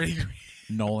 Nolan. It was pretty great.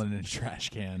 Nolan in a trash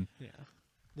can. Yeah.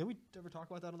 Did we ever talk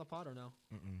about that on the pod or no?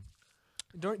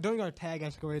 During our tag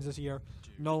escapades this year,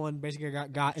 Nolan basically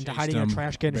got into Chased hiding in a him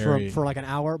trash can for like an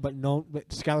hour, but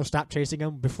Skylar stopped chasing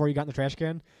him before he got in the trash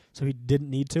can, so he didn't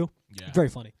need to. Yeah. Very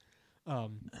funny.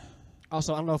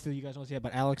 Also, I don't know if you guys want to see it,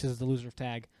 but Alex is the loser of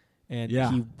tag, and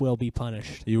he will be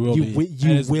punished. He will be.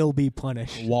 You will be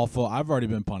punished. Waffle. I've already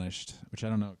been punished, which I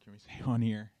don't know. Can we say on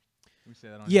here? Can we say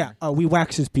that on here? Yeah, we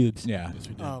wax his pubes. Yeah. Yes,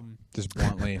 we did. Just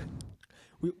bluntly.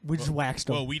 We just waxed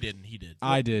him. Well, we didn't. He did.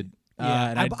 I did. Yeah,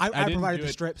 and I didn't provided do the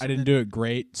it- strips. I didn't do it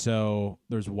great, so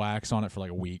there's wax on it for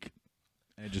like a week.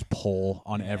 And it just pull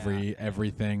on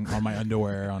everything on my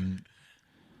underwear. On.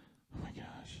 Oh my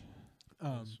gosh.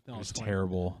 No, It was funny.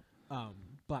 terrible.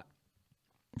 But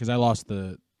Because I lost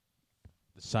the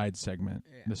side segment,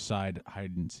 Yeah. the side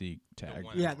hide and seek tag.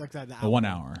 one. yeah, like that. The 1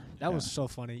 hour. That was so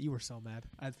funny. You were so mad.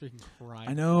 I freaking cried.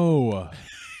 I know.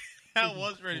 That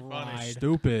was pretty funny. Right.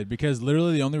 Stupid. Because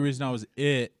literally the only reason I was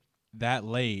that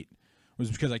late was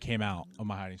because I came out of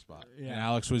my hiding spot. Yeah. And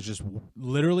Alex was just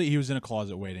literally, he was in a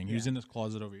closet waiting. He was Yeah. in this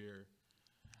closet over here,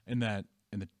 in the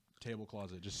table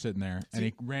closet, just sitting there. And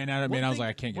he ran out at me, and I was like,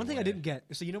 I can't get One thing away. I didn't get.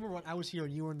 So you remember when I was here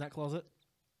and you were in that closet?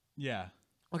 Yeah.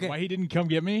 Okay. Why he didn't come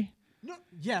get me? No.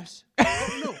 Yes.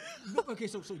 no. Okay.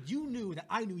 So you knew that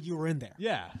I knew you were in there.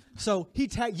 Yeah. So he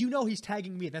he's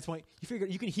tagging me. That's why you figure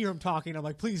you can hear him talking. I'm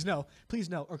like, please no.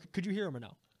 Or could you hear him or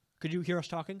no? Could you hear us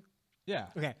talking? Yeah.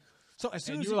 Okay. So as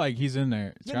soon And as you were like, he's in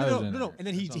there. yeah, Skylar's in no. there And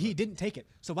then or he something. didn't take it.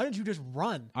 So why didn't you just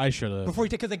run I should have. before he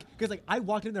take? Because I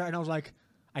walked in there and I was like,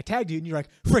 I tagged you and you're like,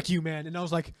 frick you, man. And I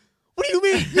was like, what do you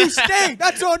mean? You stayed.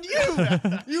 That's on you.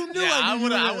 You knew Yeah, I I knew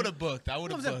would you have. were I there. would have booked. I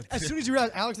would have booked. As soon as you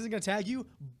realize Alex isn't gonna tag you,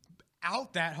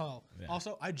 out that hole. Yeah.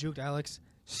 Also, I juked Alex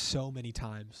so many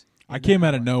times. I came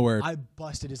out of nowhere. I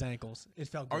busted his ankles. It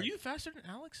felt good. Are you faster than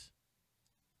Alex?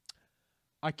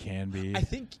 I can be. I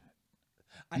think.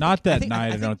 Not that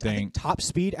night, I don't think. top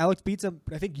speed, Alex beats him,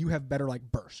 but I think you have better like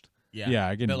burst. Yeah,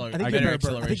 I can- Better, I think I you get have better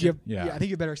better burst. I think you have, acceleration. Yeah. I think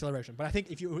you have better acceleration. But I think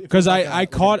if you Because like I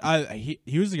caught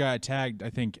he was the guy I tagged I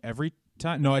think every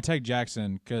time. No, I tagged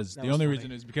Jackson because That the was only funny.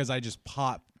 reason is because I just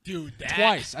popped Dude, that,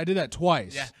 twice. I did that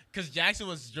twice. Yeah, because Jackson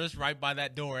was just right by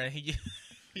that door, and he.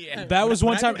 Yeah. That was When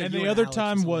one I time, did and you the and other Alex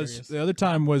time was was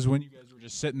hilarious. when you guys were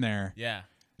just sitting there. Yeah.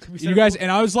 You guys and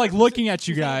I was like looking at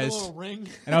you We set up a guys, little ring.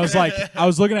 and I was like, I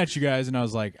was looking at you guys, and I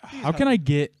was like, how can I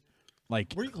get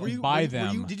like by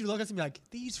them? Did you look at us and be like,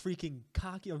 these freaking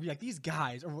cocky, or be like, these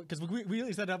guys? Or because we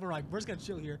really set up and we're like, we're just gonna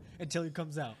chill here until he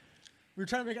comes out. We were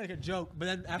trying to make it like a joke, but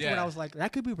then afterward Yeah. I was like,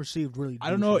 that could be perceived really. I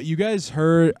don't know. douchey. You guys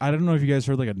heard? I don't know if you guys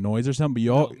heard like a noise or something, but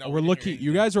you all No, were we didn't looking. hear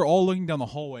You guys are all looking down the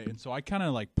hallway, and so I kind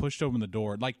of like pushed open the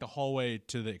door, like the hallway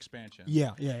to the expansion.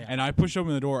 Yeah. And I pushed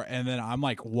open the door, and then I'm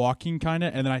like walking kind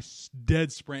of, and then I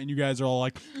dead sprint, and you guys are all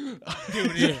like,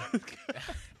 Dude, Yeah.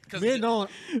 because no,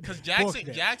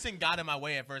 Jackson got in my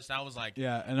way at first. And I was like,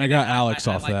 yeah, and I got Alex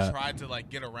off I that. tried to like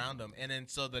get around him, and then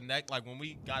so the next, like when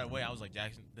we got away, I was like,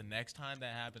 Jackson, the next time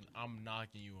that happens, I'm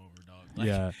knocking you over, dog. Like,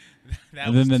 Yeah, that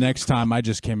and was then the too next time I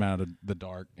just came out of the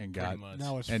dark and got. much.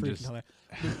 that was and freaking just- hilarious.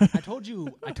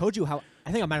 Dude, I told you how.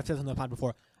 I think I might have said this on the pod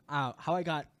before. How I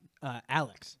got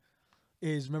Alex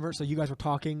is remember. So you guys were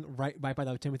talking right by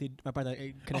the Timothy, right by the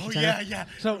connection Oh center. yeah.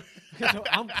 So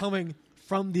I'm coming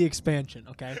from the expansion,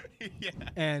 okay, Yeah.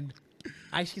 and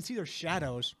I can see their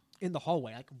shadows in the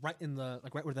hallway, like right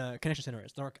where the connection center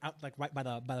is. They're out like right by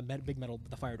the big metal,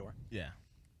 the fire door. Yeah.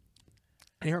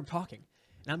 And I hear them talking,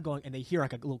 and I'm going, and they hear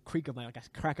like a little creak of like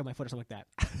a crack of my foot or something like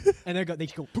that, and they go,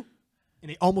 "Poop," and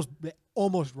they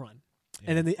almost run,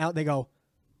 and then they go,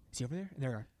 "Is he over there?" And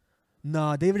they're,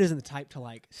 "No, David isn't the type to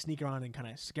like sneak around and kind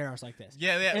of scare us like this."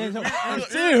 Yeah. And so-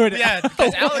 Dude. Yeah.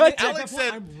 Because At that Alex point,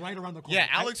 said. I'm right around the corner. Yeah.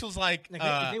 Alex was like. Like,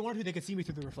 if they wanted to, they could see me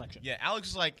through the reflection. Yeah, Alex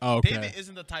was like, Oh, okay. David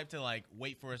isn't the type to like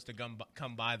wait for us to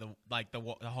come by the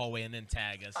hallway and then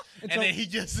tag us, and, so- then he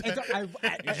just And so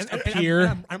and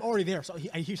appear. I'm already there. So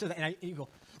he said that, and you go,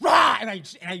 rah! And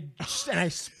I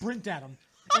sprint at him.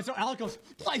 And so Alec goes,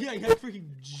 yeah, he freaking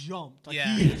jumped. Like,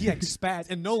 Yeah. he like spazzed,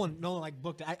 and no one like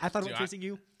booked it. I thought Dude, about chasing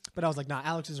you, but I was like, nah,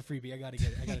 Alex is a freebie. I gotta get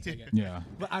it. I gotta take it. Yeah.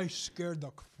 But I scared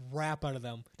the crap out of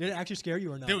them. Did it actually scare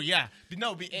you or not? dude, yeah,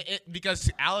 no, because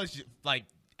Alex like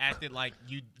acted like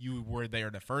you were there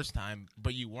the first time,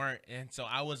 but you weren't, and so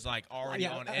I was like already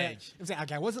on edge. I'm saying,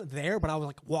 like, I wasn't there, but I was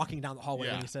like walking down the hallway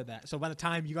when Yeah. you said that. So by the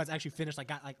time you guys actually finished, like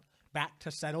got like back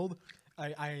to settled,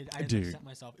 I Dude. set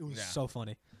myself. It was Yeah. so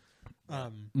funny.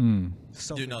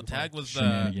 So Dude, no, freaking tag funny. was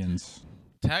Shenanigans.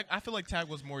 tag. I feel like tag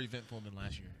was more eventful than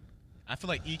last year. I feel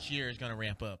like each year is gonna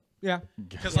ramp up Yeah.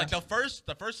 because like the first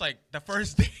day,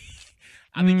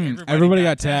 I think Everybody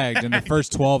got tagged in the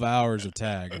first 12 hours of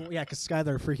tag. Well, yeah, because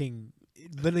Skylar freaking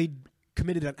literally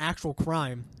committed an actual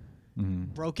crime.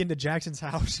 Broke into Jackson's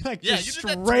house, like Yeah, just you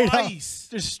did that straight up, twice.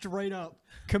 just straight up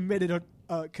committed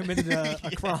a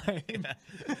crime.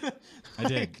 I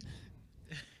did.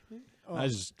 Oh,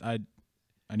 I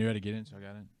knew how to get in, so I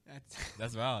got in.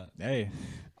 That's valid. Hey,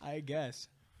 I guess.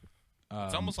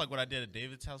 It's almost like what I did at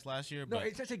David's house last year. No,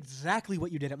 But that's exactly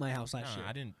what you did at my house last year.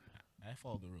 I didn't. I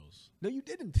followed the rules. No, you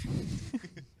didn't.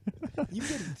 You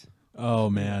didn't. Oh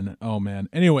man.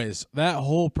 Anyways, that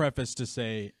whole preface to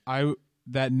say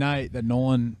that night that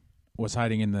Nolan was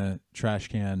hiding in the trash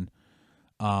can,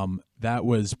 that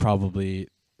was probably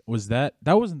was that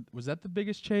the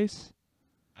biggest chase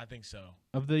I think so.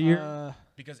 of the year?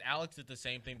 Because Alex did the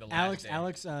same thing the last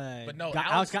day. But no,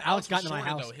 Alex got was into my shorter,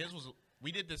 house. Though. His was.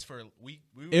 We did this for we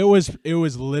It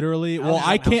was literally I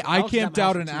Alex camped got my out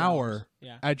house an for 2 hour hours.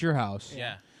 Yeah. at your house.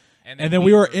 yeah. And then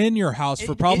we were in your house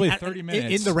for probably 30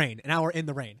 minutes. In the rain. An hour in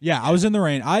the rain. Yeah, I was in the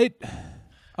rain. I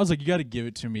was like, you got to give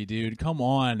it to me, dude. Come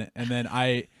on. And then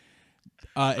if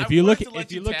you look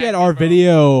at our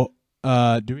video,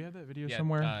 do we have that video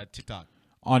somewhere? TikTok.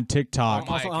 On TikTok.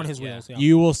 Also on his wheels. Yeah.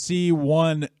 You will see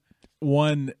one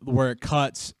where it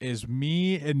cuts is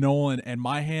me and Nolan, and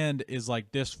my hand is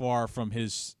like this far from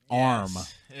his arm.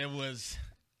 It was.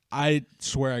 I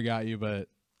swear I got you, but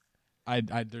I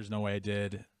there's no way I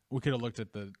did. We could have looked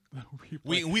at the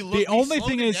replay. We looked. The only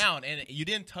thing is, down, and you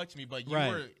didn't touch me, but you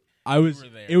were. You were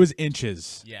there. It was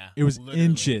inches. Yeah, it was literally.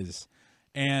 inches,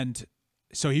 and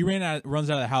so he runs out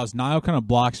of the house. Niall kind of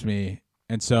blocks me,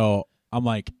 and so I'm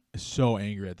like so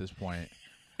angry at this point.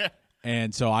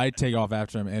 And so I take off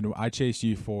after him, and I chase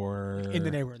you for in the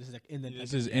neighborhood. This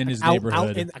is in his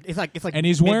neighborhood. It's like, and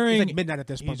he's wearing it's like midnight at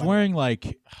this point. He's wearing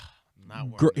like,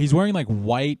 he's wearing like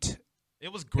white.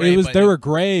 It was gray. They were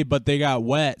gray, but they got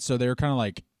wet, so they were kind of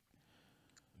like.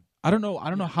 I don't know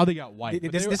how they got white.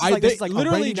 This is like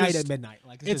literally a night at midnight.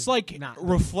 Like it's like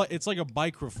It's like a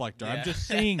bike reflector. Yeah. I'm just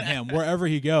seeing him wherever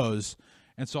he goes,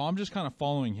 and so I'm just kind of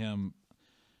following him,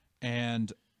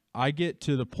 and I get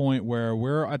to the point where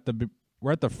we're at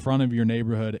the front of your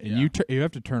neighborhood, and you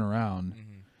have to turn around,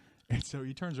 and so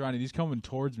he turns around and he's coming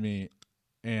towards me,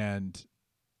 and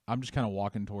I'm just kind of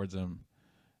walking towards him,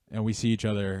 and we see each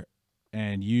other,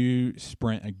 and you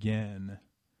sprint again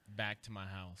back to my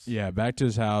house. Yeah, back to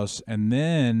his house, and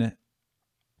then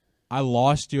I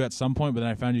lost you at some point, but then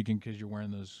I found you because you're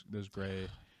wearing those gray.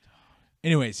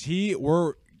 Anyways,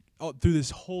 we're through this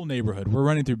whole neighborhood. We're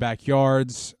running through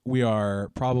backyards. We are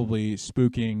probably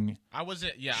spooking.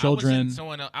 Children.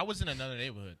 I was in another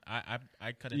neighborhood. I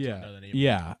cut into another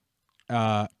neighborhood.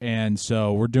 Yeah. And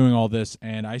so we're doing all this,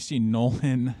 and I see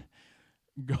Nolan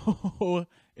go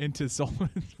into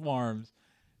Sullivan's Farms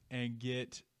and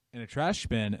get in a trash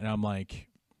bin, and I was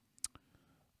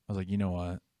like, you know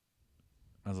what?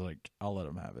 I was like, I'll let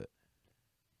him have it.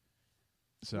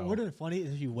 So would have been funny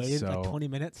if you waited like 20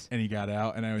 minutes and he got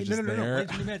out, and I was just there. No, wait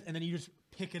 20 minutes, and then you just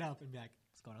pick it up and be like,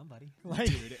 "What's going on, buddy?"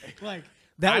 Like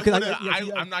that.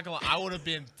 I'm not gonna lie. I would have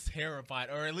been terrified,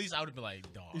 or at least I would have been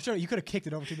like, "Dog." You could have kicked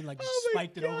it over to me, and like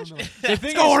spiked it over. Like,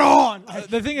 what's going on?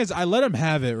 The thing is, I let him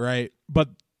have it, right? But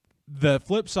the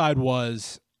flip side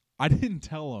was, I didn't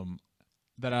tell him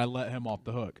that I let him off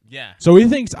the hook. Yeah. So he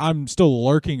thinks I'm still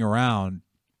lurking around.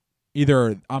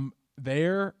 Either I'm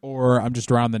there or I'm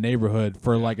just around the neighborhood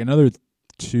for like another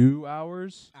 2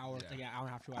 hours. Hour and a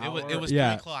half, 2 hours. It was 3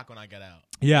 o'clock when I got out.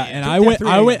 Yeah, and I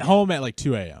went home at like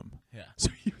 2 a.m. Yeah. So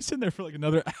he was in there for like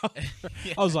another hour.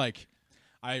 Yeah. I was like,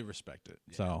 I respect it.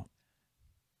 Yeah. So,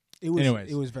 anyways,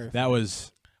 it was very. That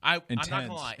was intense. I'm not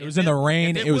gonna lie. It was in the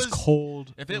rain. It was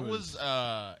cold. If it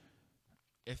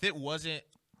wasn't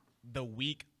the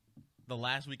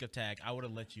last week of tag, I would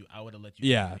have let you.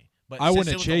 Yeah. But I wouldn't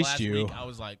have chased you. Week, I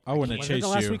was like, I wouldn't have chased you. Was it the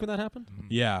last week when that happened? Mm-hmm.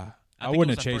 Yeah, I think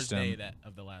wouldn't it was have chased the first him. day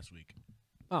of the last week.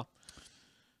 Oh,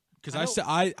 because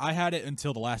I had it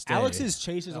until the last day. Alex's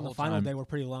chases on the final day were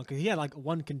pretty long because he had like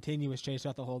one continuous chase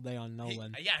throughout the whole day on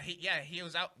Nolan. He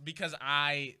was out because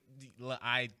I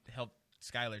helped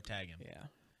Skylar tag him. Yeah.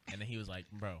 And then he was like,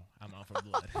 "Bro, I'm out for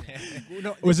blood."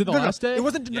 Was it the last day? It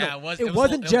wasn't. Yeah, it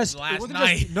wasn't just last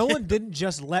night. Nolan didn't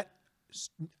just let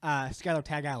Skylar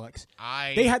tag Alex.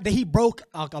 He broke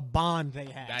like a bond they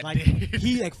had. Like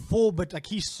he like full, but like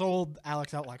he sold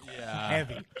Alex out like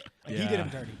heavy. Like, he did him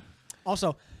dirty.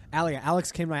 Also,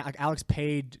 Alex came to Alex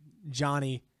paid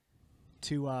Johnny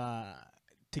to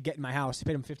get in my house. He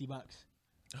paid him $50,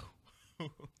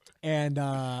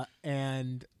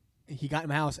 and he got in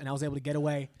my house, and I was able to get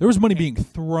away. There was money being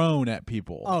thrown at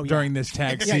people during this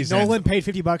tag season. Nolan paid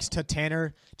 $50 to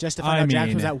Tanner just to find out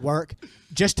Jackson was at work,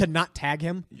 just to not tag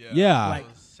him. Yeah. Like,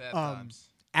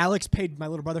 Alex paid my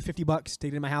little brother $50 to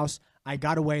get in my house. I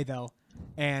got away though.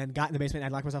 and got in the basement.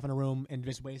 And I locked myself in a room and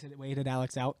just waited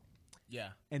Alex out. Yeah.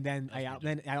 And then I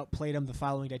outplayed him the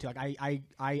following day too. Like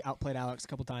I outplayed Alex a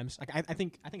couple times. Like I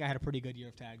think I had a pretty good year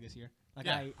of tag this year. Like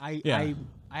I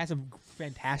had some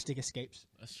fantastic escapes.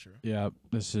 That's true. Yeah,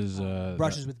 this is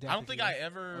Brushes with death. I don't think I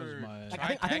ever. I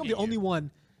think I'm the only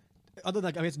one, other than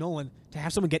against Nolan, to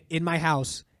have someone get in my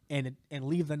house and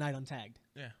leave the night untagged.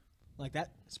 Yeah. Like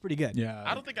that's pretty good. Yeah,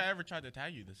 I don't think I ever tried to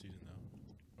tag you this season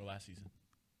though, or last season.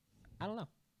 I don't know.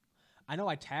 I know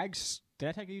I tagged. Did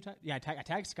I tag you? Yeah, I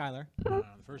tagged Skylar. the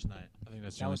first night. I think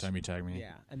that's the only time you tagged me.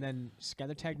 Yeah, and then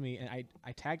Skylar tagged me, and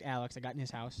I tagged Alex. I got in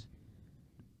his house.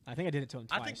 I think I did it to him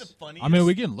twice. I think the funniest. I mean,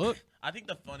 we can look. I think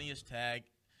the funniest tag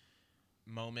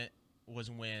moment was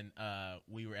when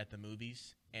we were at the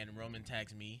movies and Roman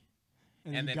tags me,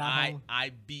 and then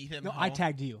I beat him. No, home. I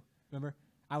tagged you. Remember?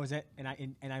 I was it, and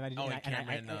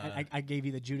I gave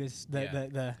you the Judas.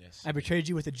 Yes. I betrayed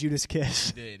you with the Judas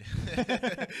kiss. You did.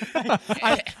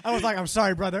 I was like, I'm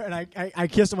sorry, brother, and I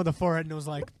kissed him on the forehead, and it was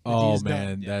like, Oh deed's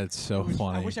man, done. that's so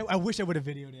funny. I wish I would have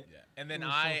videoed it. Yeah. And then It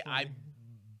was so I funny.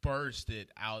 bursted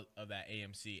out of that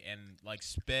AMC and like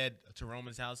sped to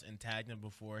Roman's house and tagged him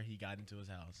before he got into his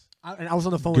house. And I was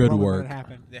on the phone Good with Roman work. when it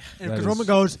happened. Yeah. Because That Roman is-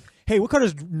 goes, "Hey, what car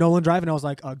does Nolan drive?" And I was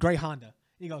like, "A gray Honda."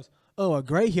 He goes, "Oh, a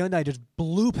gray Hyundai just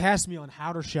blew past me on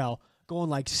Outer Shell, going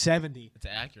like 70." It's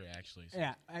accurate, actually. So.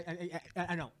 Yeah,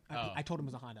 I know. Oh. I told him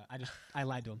it was a Honda. I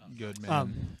lied to him. Good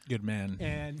man. Good man.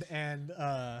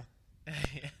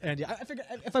 And yeah, I figured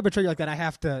if I betray you like that, I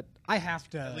have to.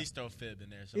 At least throw a fib in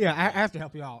there. So Yeah, I have to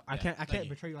help you out. I Yeah, can't thank you.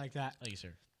 betray you like that. Thank you,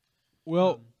 sir.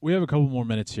 Well, we have a couple more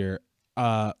minutes here.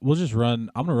 We'll just run.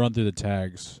 I'm gonna run through the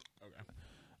tags.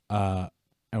 Okay.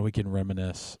 And we can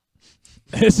reminisce.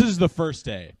 This is the first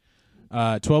day.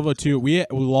 12:02. We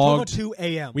logged. 12:02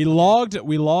 a.m. We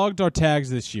logged our tags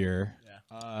this year.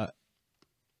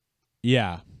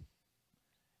 Yeah.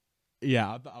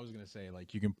 Yeah. I was gonna say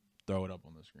like you can throw it up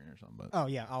on the screen or something, but Oh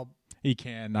yeah, he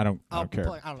can. I don't care.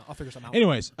 I don't know. I'll figure something out.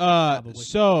 Anyways, Probably.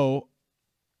 so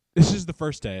this is the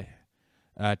first day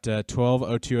at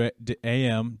 12:02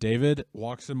 a.m. David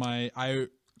walks in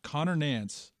Connor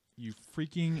Nance, you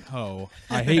freaking hoe.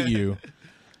 I hate you.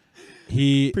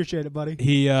 He Appreciate it, buddy.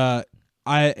 he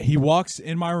walks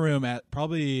in my room at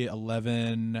probably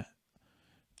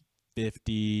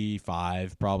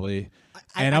 11:55 probably.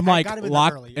 And I'm like got him in there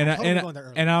locked early. and I told him to go in there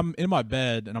early. and I'm in my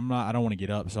bed and I don't want to get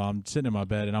up, so I'm sitting in my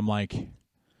bed and I'm like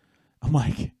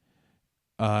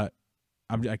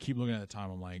I keep looking at the time.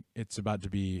 I'm like, it's about to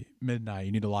be midnight.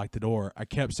 You need to lock the door. I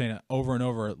kept saying it over and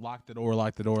over, lock the door,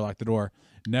 lock the door, lock the door.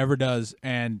 Never does.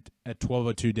 And at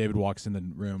 12:02 David walks in the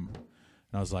room.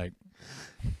 And I was like,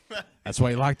 that's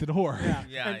why he locked the door. Yeah,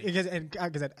 Yeah. Because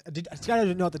Skylar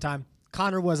didn't know at the time.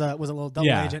 Connor was a little double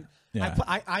Yeah. agent. Yeah.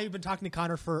 I've been talking to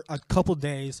Connor for a couple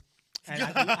days. And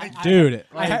Dude,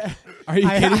 I- are you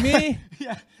kidding me?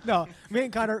 Yeah, no. Me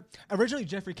and Connor. Originally,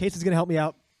 Jeffrey Cates was gonna help me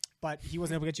out, but he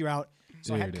wasn't able to get you out.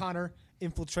 So I had Dude. Connor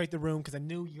infiltrate the room because I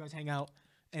knew you guys hang out,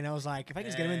 and I was like, if I can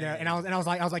just get him in there, and I was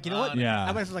like, you know what? Yeah.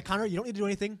 I was like, Connor, you don't need to do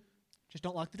anything, just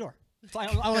don't lock the door. So I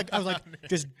was like,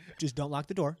 just don't lock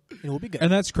the door, and it will be good.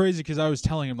 And that's crazy because I was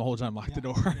telling him the whole time, lock the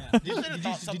door. Yeah. You should have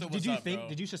thought something was up, bro.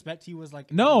 Did you suspect he was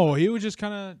like No, he was just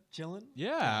kind of, chilling?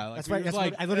 yeah. Like, That's he right. was That's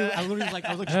like, what I literally was like,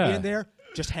 just Yeah. be in there,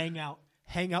 just hang out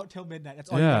till midnight. That's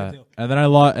all you yeah. gotta do.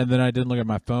 And then I didn't look at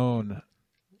my phone.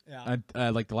 Yeah.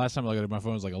 Like the last time I looked at my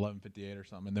phone was like 11:58 or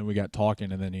something, and then we got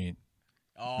talking, and then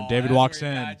Oh, David that's walks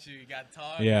where he in. got you. You got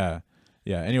talk. yeah.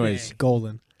 Anyways, Dang.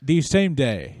 golden. the same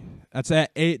day. That's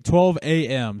at 12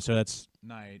 a.m. So that's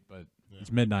night, but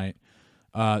it's midnight.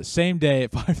 Same day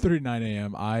at 5:39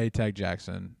 a.m. I tagged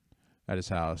Jackson at his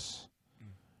house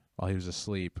while he was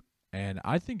asleep, and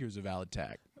I think it was a valid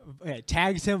tag. Okay,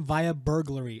 tags him via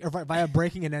burglary or via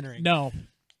breaking and entering. No,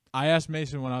 I asked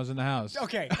Mason when I was in the house.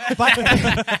 Okay,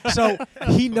 so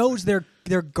he knows their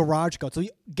garage code. So he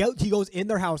goes in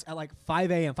their house at like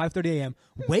 5 a.m., 5:30 a.m.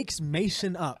 Wakes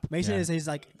Mason up. Mason is his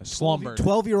like Slumbered.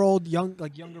 12-year-old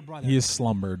younger brother. He is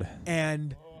slumbered.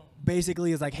 And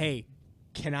basically is like, hey,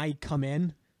 can I come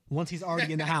in? Once he's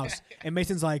already in the house. And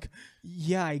Mason's like,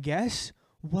 yeah, I guess.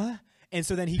 What? And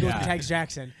so then he goes and tags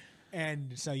Jackson.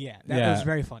 And so, that was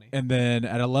very funny. And then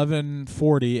at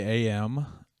 11:40 a.m.,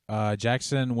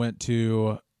 Jackson went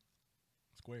to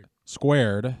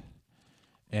Squared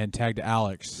and tagged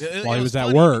Alex while he was at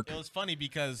funny. work. It was funny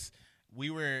because we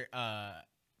were, I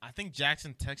think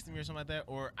Jackson texted me or something like that,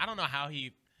 or I don't know how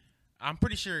I'm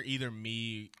pretty sure either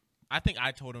me, I think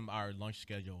I told him our lunch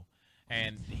schedule,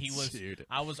 and Dude.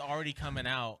 I was already coming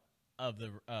out of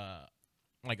the,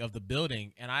 of the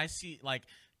building, and I see, like,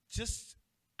 just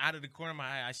out of the corner of my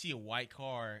eye, I see a white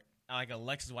car, like a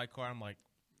Lexus white car. I'm like,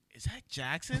 is that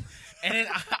Jackson? And then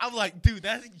I'm like, dude,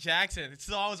 that's Jackson.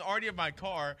 So I was already in my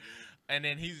car, and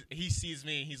then he sees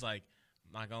me. He's like,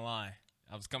 I'm not gonna lie,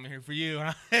 I was coming here for you.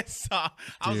 So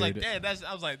I was like,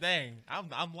 dang,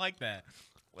 I'm like that.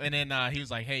 And then he was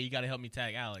like, hey, you gotta help me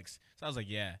tag Alex. So I was like,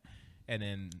 yeah. And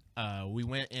then we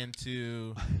went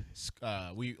into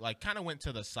we like kind of went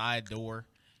to the side door,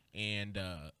 and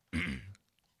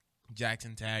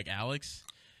Jackson tagged Alex,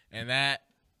 and that.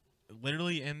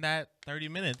 Literally in that 30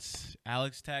 minutes,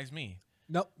 Alex tags me.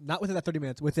 Nope, not within that 30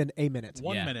 minutes. Within a minute.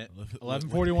 1 minute.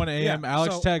 11:41 a.m. Yeah,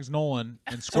 Alex so- tags Nolan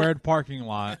in squared parking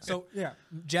lot. So yeah,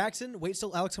 Jackson waits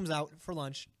till Alex comes out for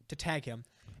lunch to tag him.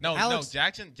 No, Alex-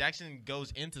 Jackson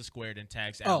goes into squared and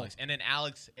tags Alex, and then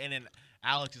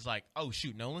Alex is like, "Oh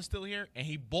shoot, Nolan's still here," and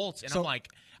he bolts, and So, I'm like,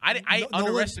 I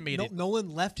underestimated. Nolan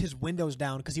left his windows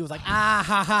down because he was like, ha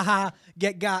ha ha,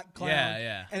 get got, clown.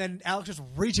 Yeah. And then Alex just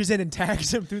reaches in and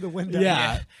tags him through the window.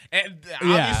 Yeah. And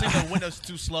obviously the window's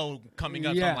too slow coming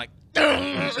up, so Yeah. I'm like,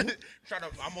 trying to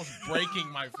almost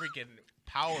breaking my freaking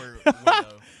power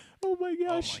window. Oh my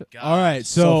gosh. gosh. All right,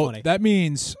 So so funny. that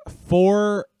means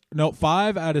 5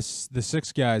 out of the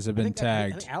 6 guys have been I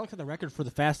tagged. think Alex had the record for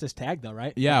the fastest tag, though,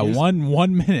 right? Yeah, Like, he was-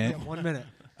 1 minute. Yeah, 1 minute.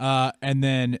 And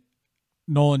then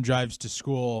Nolan drives to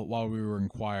school while we were in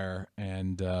choir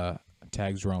and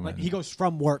tags Roman. Like he goes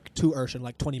from work to Urshan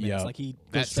like 20 minutes. Yeah. Like he goes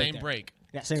That straight same there. break.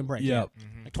 Yeah, same break. Yep. Yeah.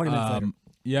 Like 20 minutes later.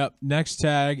 Yep. Next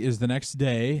tag is the next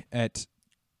day at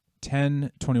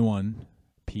 10:21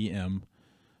 p.m.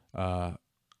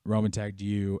 Roman tagged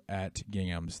you at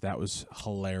Gingham's. That was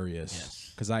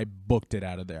hilarious because I booked it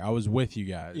out of there. I was with you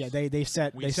guys. Yeah, they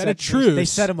set We set a truce. They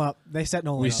set him up. They set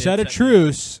Nolan we up. set a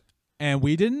truce, and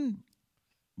we didn't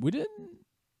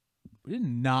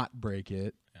not break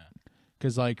it.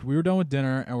 Because like we were done with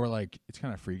dinner and we're like, it's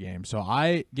kind of free game. So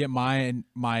I get my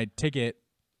ticket.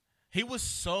 He was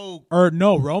so Or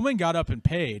no, Roman got up and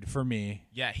paid for me.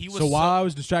 yeah. He was So while I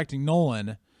was distracting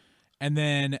Nolan, and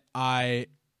then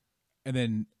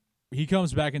he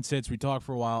comes back and sits. We talk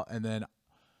for a while, and then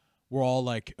we're all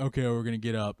like, okay, we're gonna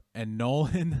get up. And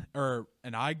Nolan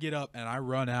and I get up and I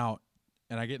run out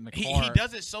and I get in the car. He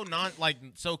does it so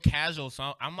so casual.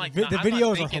 So I'm like, The I'm not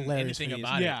videos are thinking hilarious anything for these.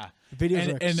 about Yeah. it. The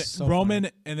videos are and so Roman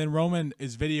funny. and then Roman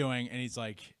is videoing and he's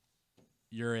like,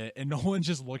 "You're it," and Nolan's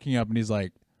just looking up and he's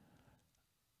like,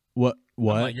 "What?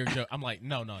 What?" I'm like, you're joking. I'm like,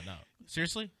 no.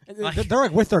 Seriously? Like, They're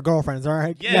like with their girlfriends, all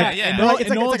right? Yeah. And They're Nolan-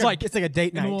 and Nolan's it's like- it's like a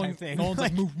date and night Nolan- type thing. Nolan's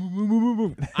like,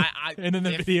 move. And then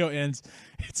the if- video ends.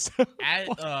 It's so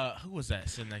who was that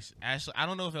sitting next to Ashley? I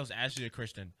don't know if it was Ashley or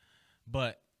Kristen,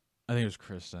 but I think it was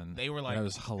Kristen. they were like, that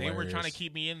was hilarious. they were trying to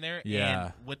keep me in there.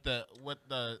 Yeah. And with the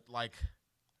like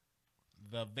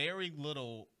the very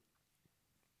little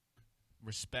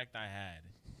respect I had,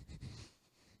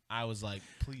 I was like,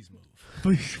 please move.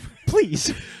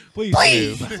 Please.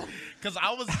 Please. Because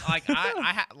I was like,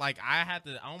 I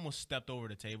almost stepped over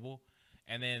the table,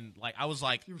 and then like I was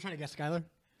like, You were trying to guess Skylar?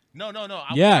 no.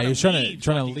 I Yeah, was he was trying to leave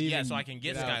so I can- leave. Yeah, and so I can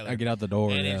get Skylar. I get out the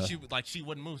door. And yeah. then she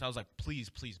wouldn't move. So I was like, please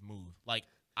move. Like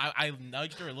I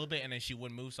nudged her a little bit, and then she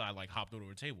wouldn't move. So I like hopped over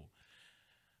the table.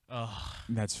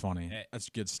 That's funny. That's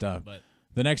good stuff. But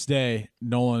The next day,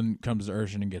 Nolan comes to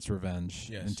Urshan and gets revenge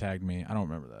Yes. and tagged me. I don't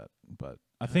remember that, but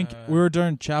I think we were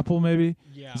during chapel. Maybe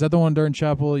Yeah. is that the one during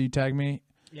chapel? You tagged me.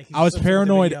 Yeah, I was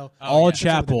paranoid all yeah.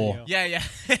 chapel. yeah.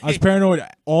 I was paranoid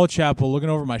all chapel, looking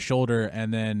over my shoulder,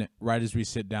 and then right as we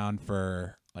sit down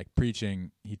for like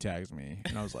preaching, he tags me,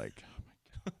 and I was like,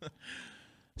 oh my God.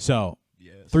 So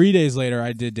Yes. 3 days later,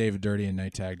 I did David dirty and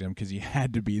night tagged him because he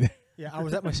had to be there. Yeah, I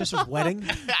was at my sister's wedding.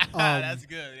 That's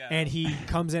good. Yeah. And he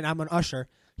comes in. I'm an usher.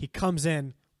 He comes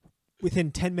in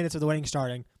within 10 minutes of the wedding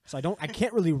starting, so I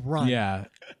can't really run. Yeah,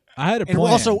 I had a And plan. we're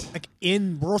also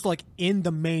in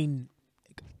the main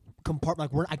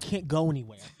compartment. Like I can't go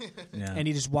anywhere. Yeah. And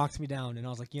he just walks me down, and I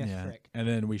was like, "Yeah, frick." And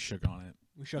then we shook on it.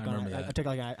 We shook I on it. remember I that. took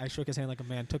I shook his hand like a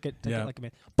man. Took it Yeah. like a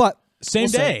man. But Same we'll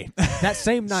say, day. that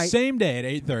same night, Same day at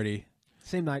 8:30.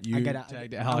 same night, You I get out.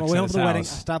 tagged On Alex my way at home his from the wedding, I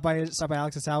house. stopped by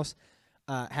Alex's house.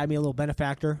 Had me a little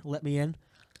benefactor, let me in,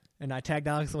 and I tagged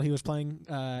Alex while he was playing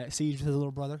Siege with his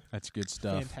little brother. That's good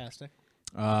stuff. Fantastic.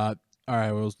 All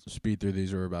right, we'll speed through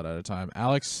these. We're about out of time.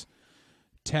 Alex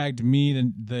tagged me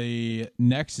the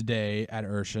next day at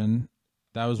Urshan.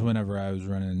 That was whenever I was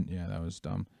running. Yeah, that was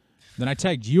dumb. Then I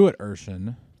tagged you at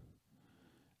Urshan.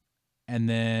 And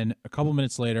then a couple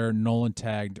minutes later, Nolan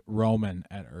tagged Roman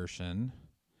at Urshan.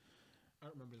 I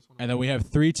don't remember this one. And then we have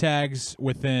 3 tags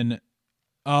within.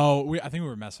 I think we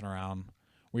were messing around.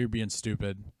 We were being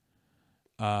stupid.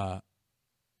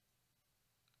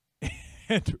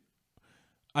 And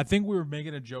I think we were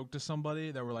making a joke to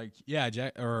somebody that were like, "Yeah,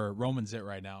 Roman's it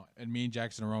right now," and me and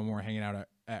Jackson and Roman were hanging out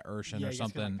at Urshan or you guys kinda,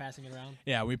 something. like, passing it around.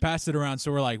 Yeah, we passed it around,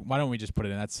 so we're like, "Why don't we just put it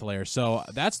in?" That's hilarious. So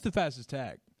that's the fastest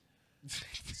tag.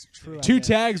 It's true. I 2 guess.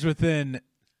 tags within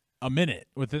a minute,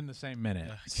 within the same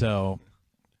minute. So,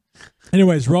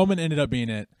 anyways, Roman ended up being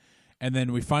it, and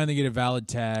then we finally get a valid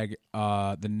tag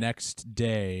the next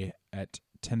day at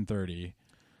 10:30.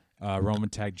 Roman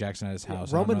tagged Jackson at his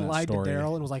house. Roman lied to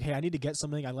Daryl and was like, "Hey, I need to get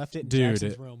something. I left it in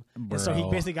Jackson's room." And so he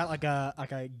basically got like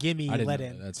a gimme let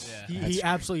in. He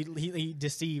absolutely he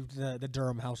deceived the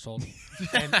Durham household.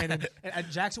 and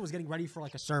Jackson was getting ready for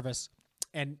like a service,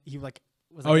 and he like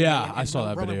was like, I saw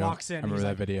that Roman video. Walks in, I remember that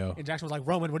like, video. And Jackson was like,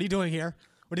 "Roman, what are you doing here?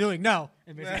 What are you doing?" No,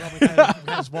 and basically Roman kind of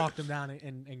just walked him down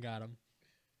and got him.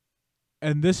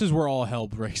 And this is where all hell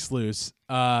breaks loose.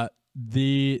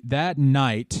 That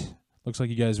night. Looks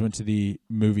like you guys went to the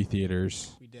movie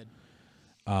theaters. We did.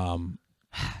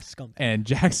 And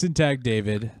Jackson tagged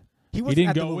David. He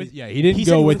didn't go with. Yeah, he didn't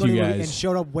go with you guys. And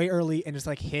showed up way early and just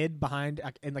like hid behind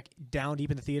and like down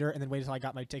deep in the theater and then waited until I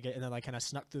got my ticket and then like kind of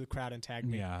snuck through the crowd and tagged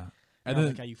me. Yeah. And then,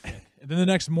 like, how you fit. And then the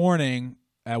next morning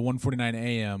at 1:49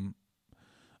 a.m.,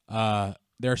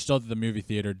 they're still at the movie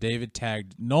theater. David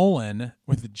tagged Nolan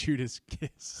with the Judas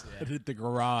kiss at the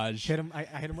garage. Hit him. I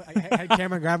hit him. I had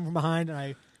Cameron grab him from behind and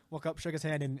I woke up, shook his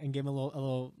hand, and gave him a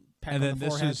little pat on the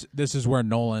forehead. And then this is where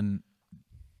Nolan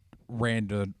ran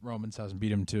to Roman's house and beat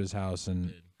him to his house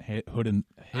and hid in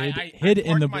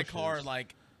the my bushes. car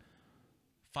like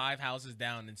 5 houses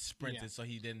down and sprinted so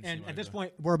he didn't. And see at this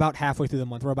point, we're about halfway through the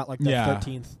month. We're about like the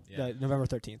 13th, November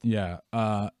 13th.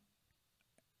 Yeah.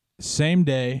 Same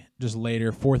day, just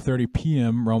later, 4:30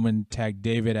 p.m. Roman tagged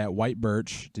David at White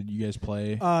Birch. Did you guys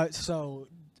play? So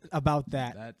about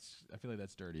that, I feel like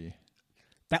that's dirty.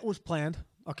 That was planned.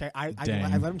 Okay, I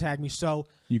let him tag me. So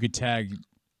you could tag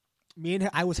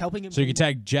I was helping him. So you could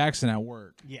tag Jackson at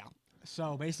work. Yeah.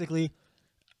 So basically,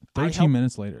 13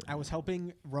 minutes later, I was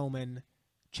helping Roman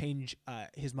change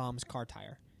his mom's car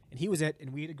tire, and he was it. And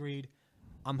we had agreed,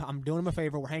 I'm doing him a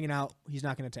favor. We're hanging out. He's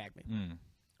not going to tag me.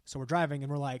 So we're driving,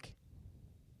 and we're like,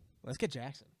 let's get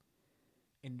Jackson.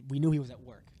 And we knew he was at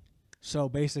work. So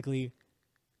basically,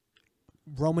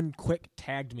 Roman quick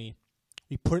tagged me.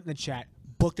 We put it in the chat,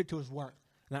 booked it to his work.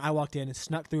 And then I walked in and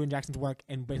snuck through in Jackson's work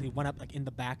and basically went up like in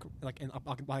the back, like up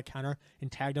by the counter, and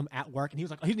tagged him at work. And he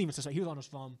was like, he didn't even say so. He was on his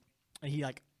phone, and he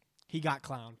got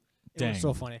clowned. It was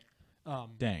so funny.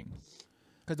 Dang.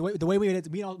 Because the way we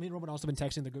did, me and Roman also been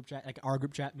texting the group chat, like our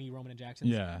group chat, me, Roman, and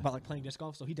Jackson, about like playing disc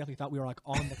golf. So he definitely thought we were like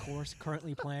on the course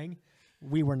currently playing.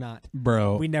 We were not,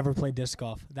 bro. We never played disc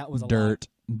golf. That was a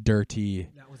dirty.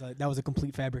 That was a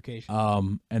complete fabrication.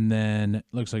 And then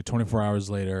looks like 24 hours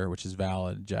later, which is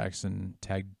valid. Jackson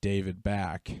tagged David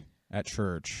back at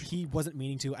church. He wasn't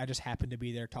meaning to. I just happened to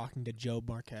be there talking to Joe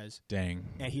Marquez. Dang.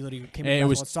 And he literally came. It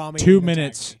was saw me 2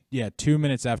 minutes. Yeah, 2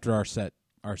 minutes after our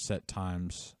set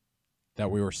times that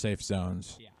we were safe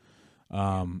zones.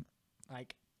 Yeah.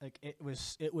 Like it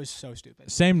was so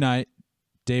stupid. Same night,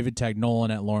 David tagged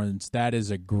Nolan at Lawrence. That is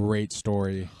a great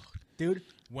story. Dude,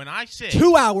 when I say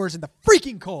 2 hours in the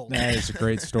freaking cold. That is a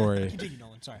great story. Continue,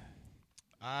 Nolan. Sorry.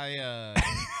 I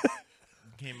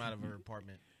came out of her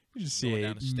apartment. You just see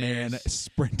a man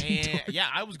sprinting. And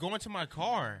I was going to my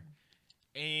car,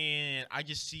 and I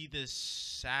just see this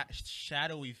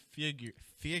shadowy figure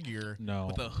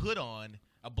with a hood on,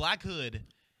 a black hood,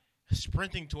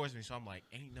 sprinting towards me. So I'm like,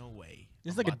 ain't no way.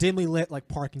 This is like a dimly lit like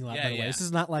parking lot, by the way. This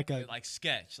is not like a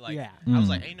sketch. Like I was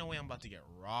like, ain't no way I'm about to get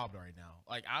robbed right now.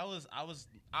 Like I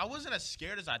wasn't as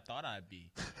scared as I thought I'd be.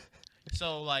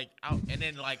 So like and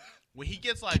then like when he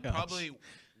gets like probably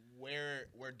where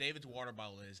David's water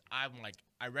bottle is, I'm like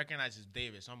I recognize it's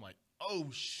David. So I'm like, oh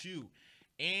shoot.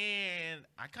 And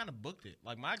I kind of booked it.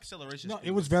 Like my acceleration. No, it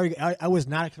was very. I was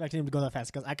not expecting him to go that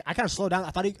fast because I kind of slowed down.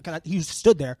 I thought he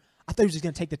stood there. I thought he was just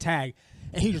gonna take the tag,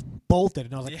 and he just bolted.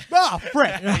 And I was like,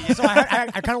 frick! So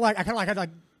I kind of like had to like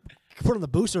put on the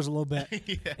boosters a little bit,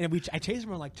 and I chased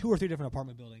him around like 2 or 3 different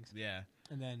apartment buildings. Yeah,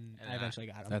 and then I eventually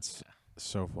got him. That's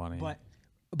so funny. But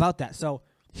about that, so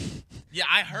yeah,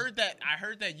 I heard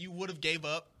that you would have gave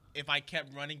up if I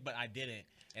kept running, but I didn't.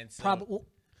 And so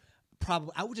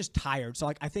Probably, I was just tired. So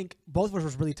like, I think both of us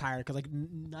was really tired because like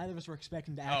neither of us were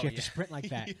expecting to actually have to sprint like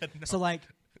that. So like,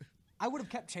 I would have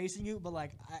kept chasing you, but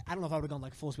like, I don't know if I would have gone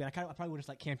like full speed. I probably would have just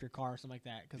like camped your car or something like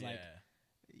that because like,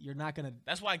 you're not gonna.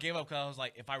 That's why I gave up because I was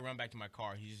like, if I run back to my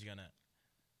car, he's just gonna.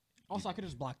 Also, I could have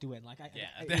just blocked you in. Like,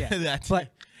 that's.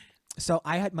 But so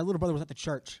I had my little brother was at the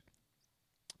church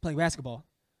playing basketball,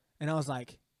 and I was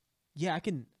like, yeah, I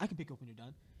can pick you up when you're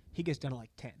done. He gets done at like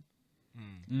 10.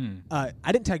 I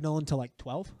didn't tag Nolan until like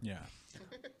 12. Yeah.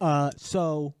 or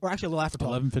actually a little after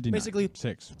 12. 11:59. Basically,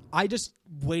 6. I just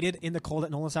waited in the cold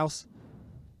at Nolan's house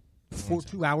for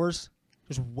 2 hours,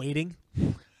 just waiting.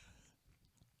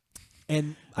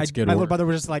 And my little brother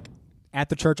was just like at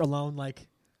the church alone, like,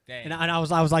 and I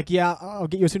was like, yeah, I'll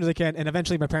get you as soon as I can. And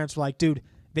eventually, my parents were like, dude,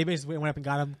 they basically went up and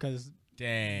got him because.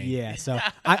 Dang. Yeah, so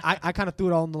I kind of threw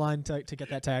it all on the line to get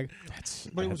that tag,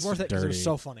 but it was worth it because it was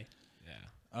so funny.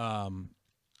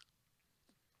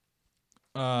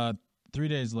 Yeah. 3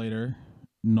 days later,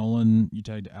 Nolan, you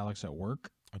tagged Alex at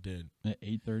work. I did at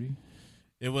 8:30.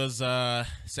 It was a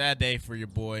sad day for your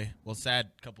boy. Well, sad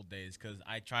couple days because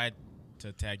I tried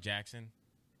to tag Jackson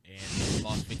and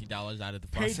lost $50 out of the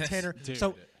process. Paid Tanner. Dude.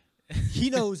 So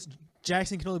he knows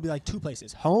Jackson can only be like 2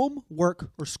 places: home, work,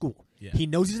 or school. Yeah. He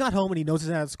knows he's not home and he knows he's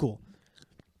not at school.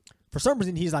 For some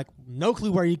reason, he's like, no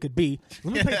clue where he could be.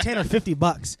 Let me pay Tanner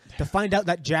 $50 to find out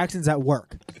that Jackson's at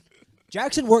work.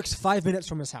 Jackson works 5 minutes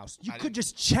from his house. You could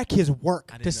just check his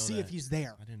work to see if he's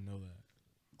there. I didn't know that.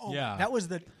 Oh, Yeah. That was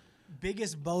the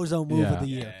biggest bozo move of the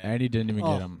year. And he didn't even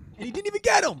get him. And he didn't even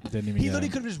get him. He literally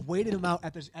could have just waited him out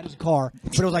at his car,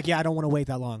 but it was like, yeah, I don't want to wait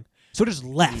that long. So just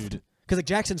left. Because like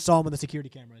Jackson saw him in the security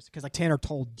cameras. Because like Tanner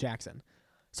told Jackson.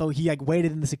 So he like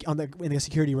waited in the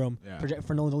security room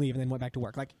for Nolan to leave and then went back to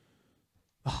work. Like,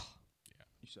 oh. Yeah,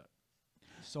 you suck.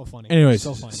 So funny. Anyways,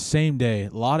 so funny. Same day. A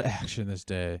lot of action this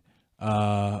day.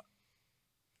 Alex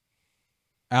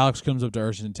comes up to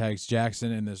Urshan and tags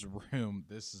Jackson in this room.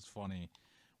 This is funny.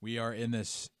 We are in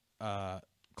this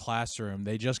classroom.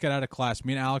 They just got out of class.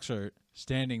 Me and Alex are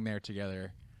standing there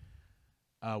together,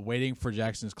 waiting for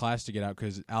Jackson's class to get out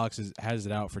because Alex has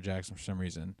it out for Jackson for some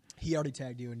reason. He already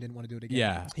tagged you and didn't want to do it again.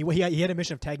 Yeah. He had a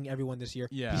mission of tagging everyone this year.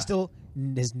 Yeah. He still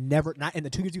has never, not in the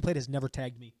 2 years we played, has never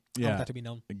tagged me. I want that to be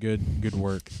known. Good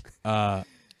work.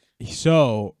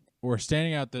 So we're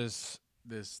standing out this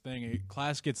thing.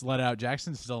 Class gets let out.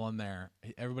 Jackson's still in there.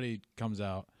 Everybody comes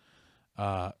out.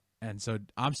 And so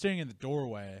I'm standing in the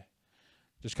doorway,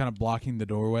 just kind of blocking the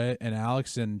doorway. And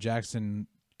Alex and Jackson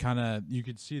kind of, you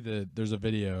could see there's a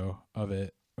video of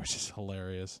it, which is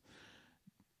hilarious.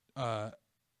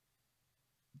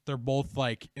 They're both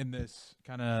like in this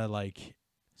kind of like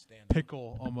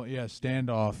pickle, almost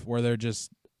standoff where they're just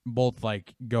both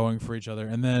like going for each other.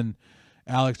 And then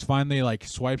Alex finally like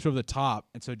swipes over the top,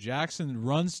 and so Jackson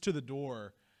runs to the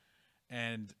door,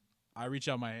 and I reach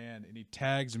out my hand, and he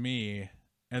tags me,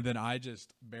 and then I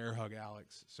just bear hug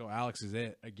Alex. So Alex is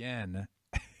it again.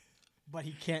 But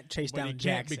he can't chase down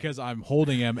Jackson because I'm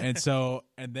holding him, and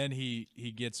then he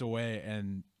gets away,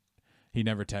 and he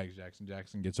never tags Jackson.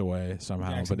 Jackson gets away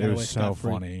somehow, Jackson but it was so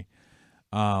funny.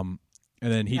 And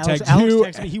then he tags Alex you.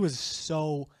 texted me. He was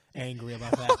so angry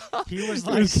about that. He was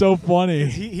like, it was so funny.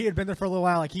 He had been there for a little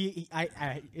while. Like it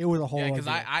was a whole. Yeah,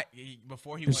 because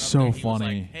before he went so up there, he funny.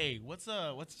 was like, "Hey,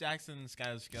 what's Jackson's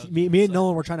guy's schedule?" Me and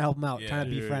Nolan were trying to help him out, trying to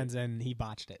be dude. friends, and he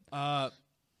botched it.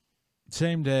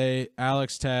 Same day,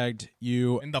 Alex tagged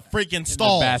you in the freaking in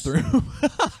stalls. the bathroom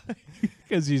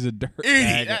because he's a dirt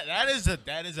bag. That is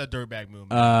a dirtbag move.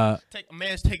 A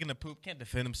man's taking a poop, can't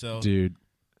defend himself, dude.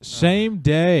 Same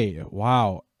day,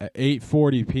 wow. At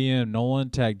 8:40 p.m., Nolan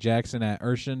tagged Jackson at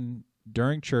Urshan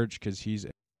during church because he's.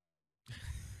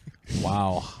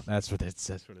 Wow, that's what it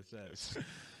says.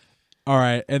 All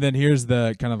right, and then here's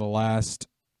the kind of the last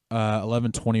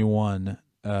 11:21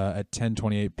 at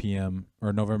 10:28 p.m.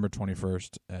 or November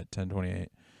 21st at 10:28.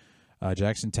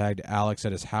 Jackson tagged Alex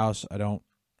at his house.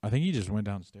 I think he just went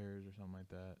downstairs or something like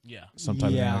that. Yeah, some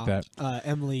type of thing like that.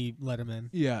 Emily let him in.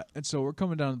 Yeah, and so we're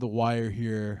coming down to the wire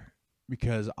here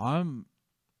because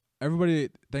everybody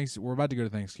thinks we're about to go to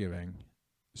Thanksgiving,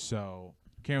 so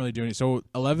can't really do anything. So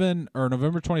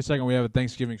November 22nd, we have a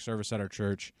Thanksgiving service at our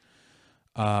church,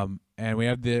 and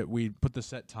we put the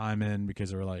set time in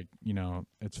because they were like,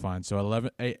 it's fine. So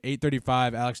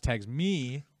 8:35, Alex tags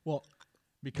me. Well,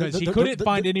 because he couldn't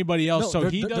find anybody else, so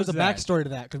he does There's a that. backstory to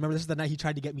that because remember this is the night he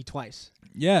tried to get me twice.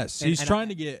 Yes, he's trying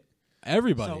to get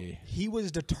everybody. So he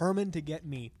was determined to get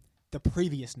me the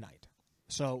previous night.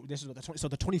 So this is the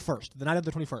 21st, the night of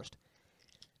the 21st.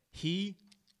 He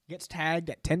gets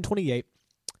tagged at 10:28,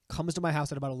 comes to my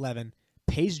house at about 11,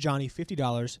 pays Johnny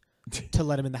 $50 to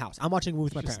let him in the house. I'm watching a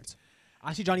movie with my parents.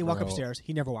 I see Johnny walk upstairs.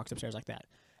 He never walks upstairs like that.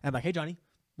 And I'm like, "Hey Johnny,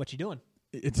 what you doing?"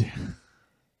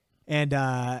 And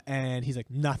he's like,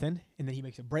 "Nothing." And then he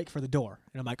makes a break for the door,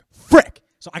 and I'm like, "Frick!"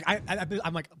 So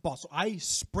I'm like, "Boss!" So I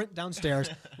sprint downstairs,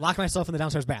 lock myself in the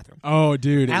downstairs bathroom. Oh,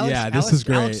 dude, this is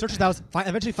great. Alex searches the house,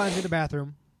 eventually finds me in the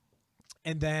bathroom,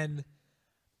 and then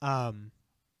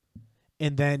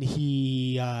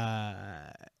he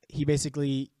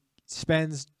basically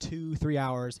spends 2-3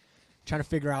 hours trying to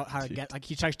figure out how to get. Like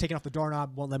he tries taking off the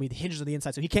doorknob, won't let me. The hinges on the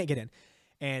inside, so he can't get in.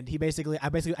 And I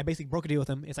basically broke a deal with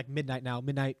him. It's like midnight now,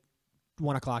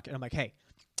 1 o'clock, and I'm like, hey,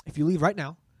 if you leave right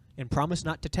now and promise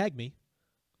not to tag me,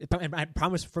 and I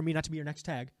promise for me not to be your next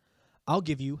tag, I'll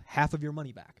give you half of your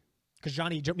money back. Because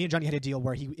me and Johnny had a deal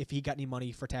where if he got any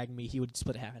money for tagging me, he would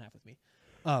split it half and half with me.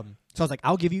 So I was like,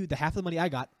 I'll give you the half of the money I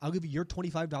got. I'll give you your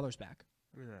 $25 back.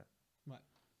 Look at that. What?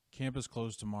 Campus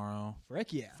closed tomorrow.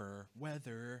 Frick yeah. For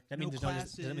weather. That means does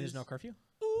that mean there's no curfew?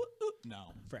 No.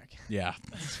 Frick. Yeah.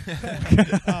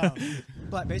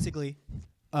 But basically,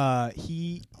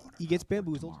 he gets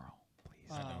bamboozled.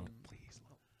 Please. Please.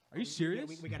 Are you serious?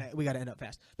 We gotta end up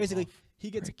fast. Basically, he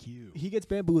gets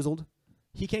bamboozled.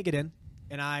 He can't get in,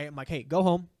 and I'm like, hey, go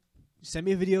home. Send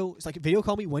me a video. It's like video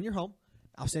call me when you're home.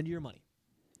 I'll send you your money.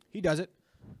 He does it.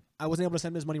 I wasn't able to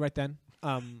send him his money right then.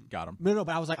 Got him. No,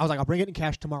 but I was like, I'll bring it in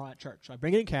cash tomorrow at church. So I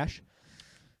bring it in cash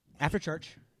after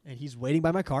church, and he's waiting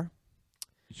by my car.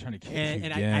 He's trying to kick And, you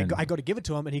and again. I go to give it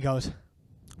to him, and he goes,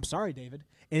 I'm sorry, David.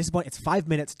 And it's 5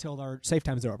 minutes till our safe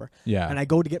times are over. Yeah. And I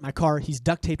go to get my car. He's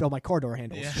duct taped all my car door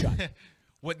handles shut.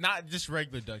 What? Not just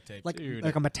regular duct tape. Like Dude.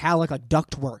 a metallic, like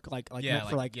duct work, like Yeah, meant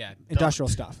for industrial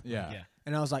stuff. Yeah.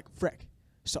 And I was like, frick.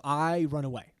 So I run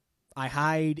away. I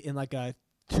hide in like a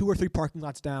 2 or 3 parking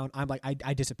lots down. I'm like,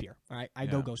 I disappear. All right, I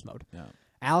go ghost mode. Yeah.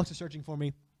 Alex is searching for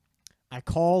me. I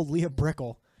call Leah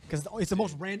Brickle because it's the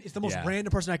most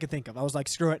random person I could think of. I was like,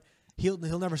 screw it. He'll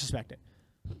never suspect it.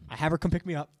 I have her come pick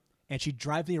me up, and she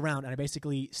drives me around, and I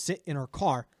basically sit in her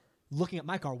car, looking at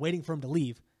my car, waiting for him to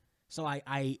leave. So I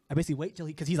basically wait till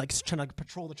because he's like trying to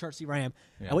patrol the church, see where I am.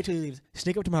 Yeah. I wait till he leaves,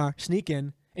 sneak up to my car, sneak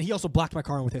in, and he also blocked my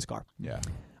car in with his car. Yeah.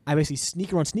 I basically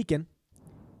sneak in,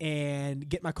 and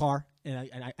get my car, and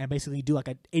I basically do like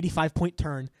an 85-point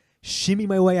turn, shimmy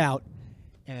my way out,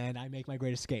 and I make my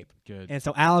great escape. Good. And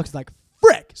so Alex is like,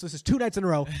 frick! So this is 2 nights in a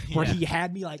row where he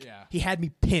had me he had me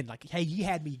pinned, like, hey, he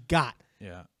had me got.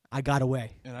 Yeah. I got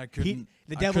away. And I couldn't.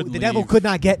 The I couldn't devil leave. could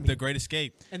not get me. The Great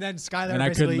Escape. And then Skylar And I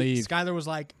couldn't leave. Skylar was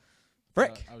like,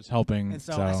 frick. I was helping. And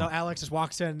so Alex just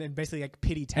walks in and basically like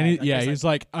pity tag. And like, he's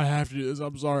like, I have to do this.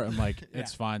 I'm sorry. I'm like, Yeah.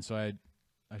 it's fine. So I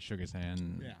shook his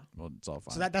hand. Yeah. Well, it's all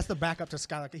fine. So that's the backup to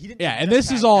Skylar. He didn't. yeah, and just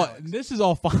this is tag all Alex. this is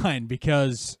all fine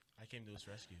because I came to his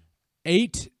rescue.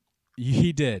 8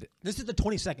 he did. This is the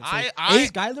 22nd. So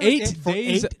Skylar eight is in for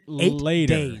days 8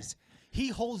 later. days. He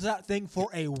holds that thing for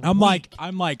a week. I'm like,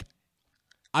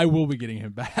 I will be getting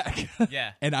him back.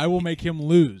 Yeah. And I will make him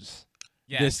lose.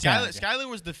 Yeah, This tag. Skylar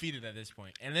was defeated at this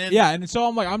point. And then Yeah, and so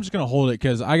I'm like, I'm just gonna hold it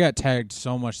because I got tagged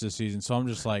so much this season. So I'm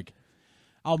just like,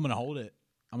 I'm gonna hold it.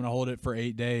 I'm gonna hold it for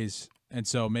 8 days, and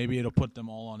so maybe it'll put them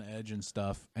all on edge and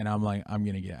stuff. And I'm like, I'm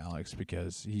gonna get Alex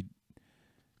because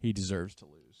he deserves to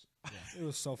lose. It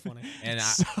was so funny. and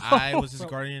I was his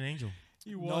guardian angel.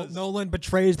 He Nolan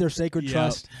betrays their sacred Yep.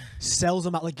 trust, sells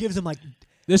them out, like gives him like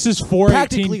This is 4:18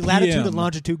 practically p.m. latitude and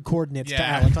longitude coordinates to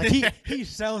Yeah. Alex. Like he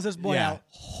sells this boy Yeah. out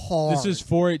hard. This is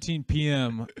 4:18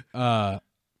 p.m.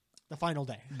 the final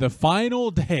day. The final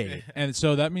day, and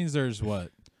so that means there's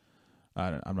what?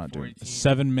 I'm not doing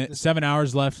 4:18. 7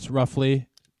 hours left, roughly.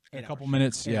 8 A couple hours.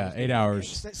 minutes. 8 Yeah, hours. 8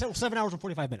 hours. So 7 hours and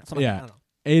 45 minutes. Something Yeah. like that. I don't know.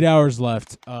 8 hours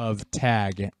left of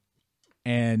tag,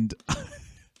 and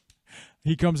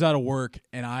he comes out of work,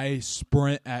 and I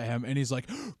sprint at him, and he's like,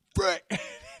 "Frick!"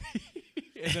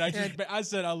 And then I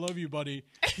said, "I love you, buddy."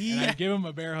 And I give him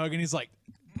a bear hug, and he's like,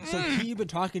 So he'd been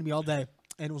talking to me all day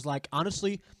and was like,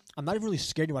 honestly, I'm not even really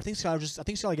scared anymore. I think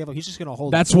Skylar gave up. He's just gonna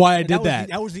hold. That's it. why I And did that. that.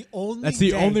 That was the only. "That's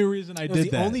the day- only reason I It was did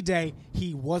the that." only day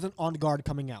he wasn't on guard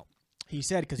coming out. He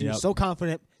said because he Yep. was so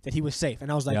confident that he was safe,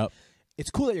 and I was like, Yep. "It's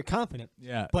cool that you're confident,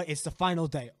 Yeah. but it's the final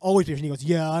day. Always be." And he goes,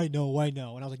 "Yeah, I know." And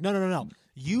I was like, "No.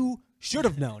 You should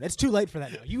have known. It's too late for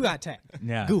that now. You got tagged.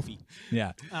 Yeah. Goofy."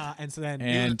 Yeah. And so then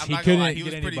And I'm he not gonna lie, couldn't he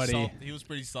was get pretty anybody. salty. He was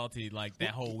pretty salty like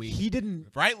that whole week. he didn't.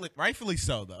 Rightfully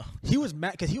so though. He was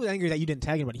mad because he was angry that you didn't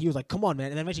tag anybody. He was like, "Come on, man!"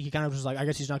 And then eventually he kind of was like, "I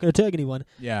guess he's not going to tag anyone."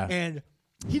 Yeah. And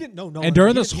he didn't know. And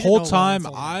during He this didn't whole know time,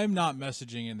 Nolan. I'm not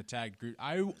messaging in the tag group.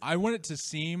 I want it to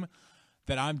seem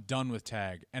that I'm done with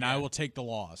tag, and I will take the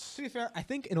loss. To be fair, I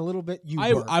think in a little bit you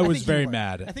I were. was think you very were.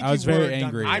 mad. I think I was you very were done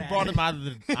angry. with I tag. brought him out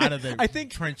of the I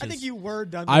think trenches. I think you were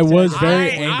done. I with was tag.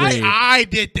 very angry. I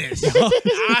did this.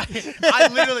 I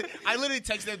literally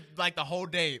texted him like the whole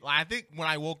day. Like, I think when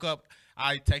I woke up,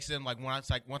 I texted him like once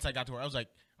I got to work, I was like,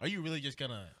 "Are you really just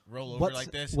gonna roll over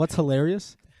like this?" What's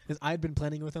hilarious is I had been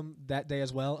planning with him that day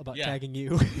as well about Yeah. tagging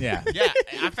you. Yeah. Yeah,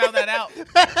 I found that out.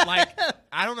 Like,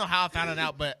 I don't know how I found it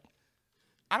out, but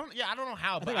I don't know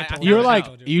how. But think I I told found You were it like,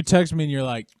 out. you text me, and you're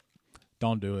like,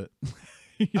 "Don't do it."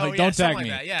 You're Oh, like, yeah, "Don't something tag me."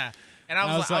 like that, yeah. And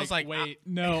I was like, "Wait,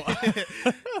 no."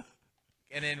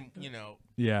 And then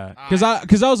Yeah,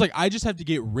 because I was like, I just have to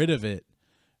get rid of it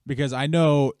because I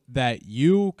know that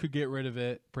you could get rid of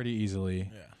it pretty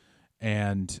easily.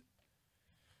 Yeah.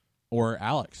 Or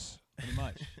Alex, pretty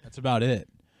much. That's about it.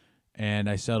 And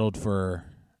I settled for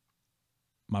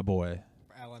my boy,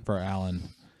 for Alan.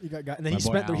 You got, and then he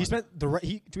spent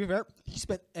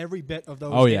every bit of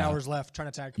those 8 hours left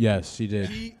trying to tag. Yes, he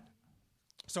did.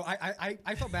 So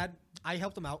I felt bad. I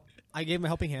helped him out. I gave him a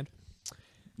helping hand.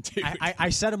 I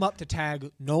set him up to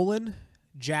tag Nolan,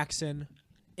 Jackson,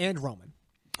 and Roman.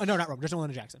 Oh, no, not Roman. Just Nolan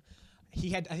and Jackson.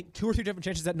 He had, I think, 2 or 3 different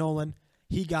chances at Nolan.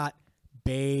 He got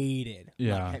baited.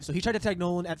 Yeah. So he tried to tag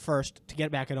Nolan at first to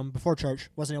get back at him before church.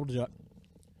 Wasn't able to do it.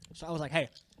 So I was like, hey,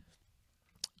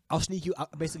 I'll sneak you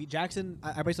out. Basically, Jackson,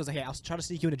 I basically was like, hey, I'll try to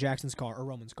sneak you into Jackson's car or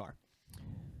Roman's car.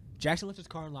 Jackson left his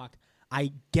car unlocked.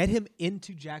 I get him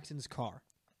into Jackson's car.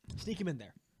 Sneak him in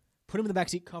there. Put him in the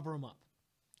backseat, cover him up.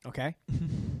 Okay?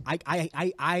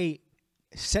 I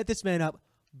set this man up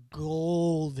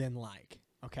golden-like.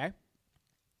 Okay?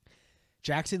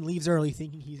 Jackson leaves early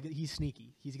thinking he's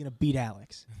sneaky. He's going to beat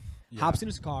Alex. Yeah. Hops in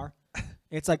his car.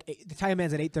 It's like, the time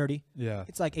man's at 8:30. Yeah.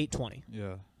 It's like 8:20.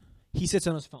 Yeah. He sits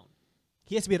on his phone.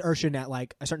 He has to be at Urshan at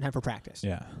like a certain time for practice.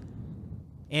 Yeah.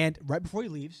 And right before he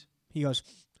leaves, he goes,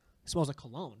 smells like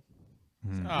cologne.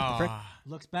 Mm. What the frick?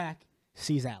 Looks back,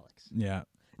 sees Alex. Yeah.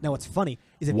 Now what's funny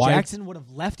is if Jackson would have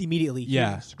left immediately, he would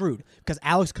have screwed. Because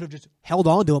Alex could have just held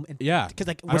on to him. And, because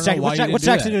like, what's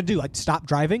Jackson going to do? Like stop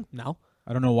driving? No.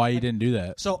 I don't know why he didn't do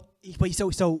that. So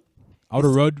I would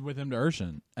have rode with him to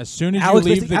Urshan. As soon as Alex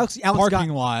you leave the parking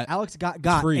lot, Alex got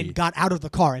and got out of the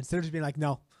car instead of just being like,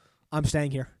 no, I'm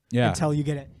staying here until you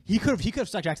get it. He could have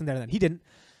stuck Jackson there then. He didn't.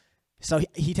 So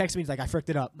he texted me. He's like, I fricked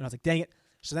it up. And I was like, dang it.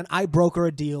 So then I broker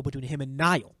a deal between him and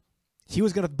Niall. He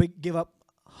was going to give up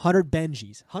 100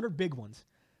 Benjis, 100 big ones,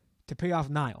 to pay off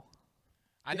Niall.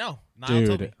 I know. Niall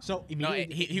told me. So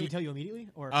immediately, he would tell you immediately,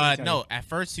 or no? At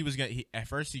first he was gonna. At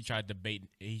first he tried to bait.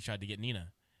 He tried to get Nina,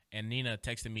 and Nina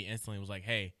texted me instantly. Was like,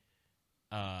 "Hey,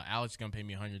 Alex is gonna pay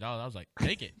me $100." I was like,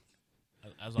 "Take it."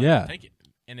 I was like, "Take it,"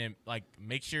 and then like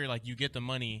make sure like you get the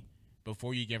money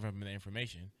before you give him the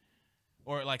information,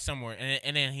 or like somewhere.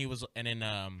 And then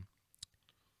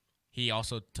he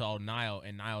also told Niall,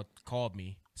 and Niall called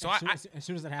me. So as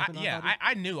soon as that happened,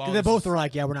 I knew all. They both were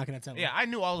like, "Yeah, we're not going to tell." Yeah, I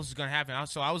knew all this was going to happen.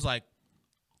 So I was like,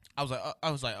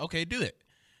 okay, do it,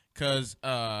 because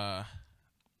I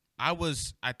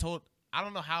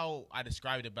don't know how I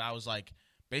described it, but I was like,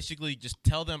 basically, just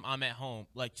tell them I'm at home.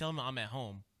 Like, tell them I'm at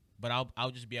home, but I'll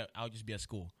just be at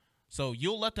school. So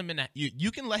you'll let them in that.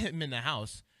 You can let him in the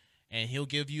house, and he'll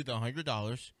give you the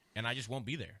 $100, and I just won't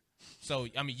be there. So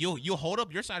I mean, you'll hold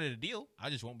up your side of the deal. I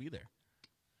just won't be there.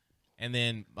 And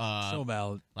then, so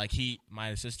valid. Like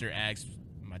my sister asked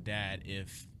my dad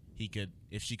if she could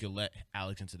let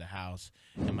Alex into the house,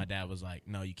 and my dad was like,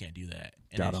 "No, you can't do that."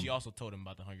 And then she also told him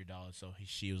about the $100. So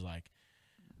she was like,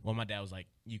 "Well, my dad was like,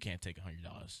 you can't take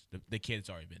 $100. The kid's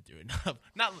already been through it.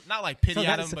 not like pity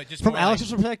at him, but just from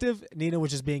Alex's perspective, Nina was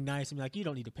just being nice and be like, you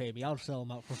don't need to pay me. I'll sell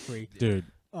them out for free, dude."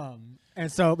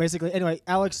 And so basically, anyway,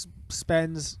 Alex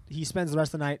spends the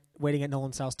rest of the night waiting at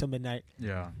Nolan's house till midnight.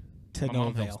 Yeah. To my no mom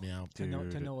avail. helps me out. To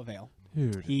no avail.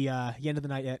 Dude. He ended the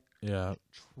night at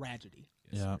tragedy.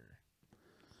 Yes, yeah. Sir.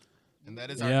 And that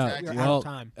is our tag. Well,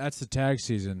 that's the tag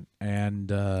season, and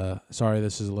sorry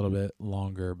this is a little bit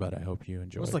longer, but I hope you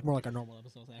enjoy. It's like more like our normal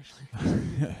episodes, actually.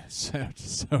 so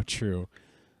true.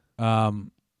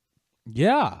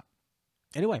 Yeah.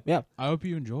 Anyway, yeah. I hope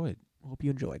you enjoyed. We're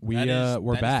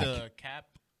back. The cap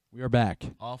we are back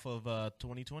off of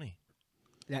 2020.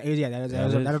 That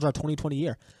is our 2020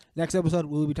 year. Next episode,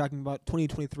 we will be talking about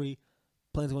 2023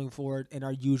 plans going forward and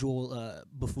our usual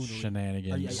buffoonery.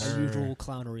 Shenanigans. Our usual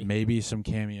clownery. Maybe some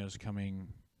cameos coming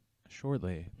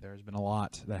shortly. There's been a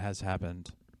lot that has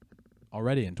happened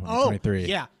already in 2023. Oh,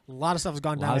 yeah. A lot of stuff has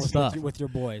gone down with your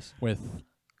boys. With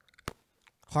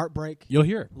heartbreak. You'll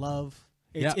hear it. Love.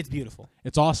 It's beautiful.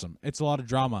 It's awesome. It's a lot of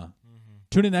drama. Mm-hmm.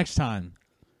 Tune in next time.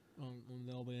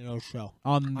 Nobody knows show.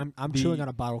 I'm chewing on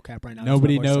a bottle cap right now.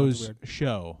 Nobody knows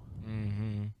show.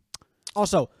 Mm-hmm.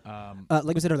 Also,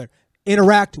 like I said earlier,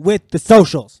 interact with the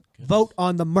socials. Vote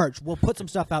on the merch. We'll put some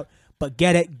stuff out, but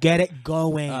get it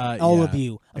going. All of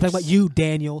you. I'm talking about you,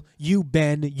 Daniel, you,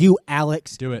 Ben, you,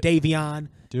 Alex, Do it. Davion,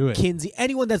 Do it. Kinsey,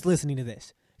 anyone that's listening to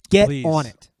this. Get Please. on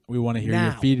it. We want to hear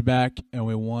your feedback, and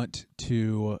we want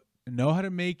to know how to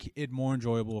make it more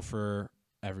enjoyable for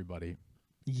everybody.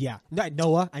 Yeah.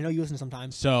 Noah, I know you listen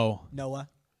sometimes. So Noah.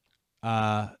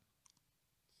 Don't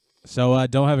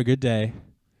have a good day.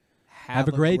 Have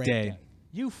a great day.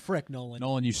 You frick, Nolan.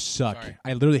 Nolan, you suck. Sorry.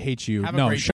 I literally hate you. Have a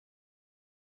great day.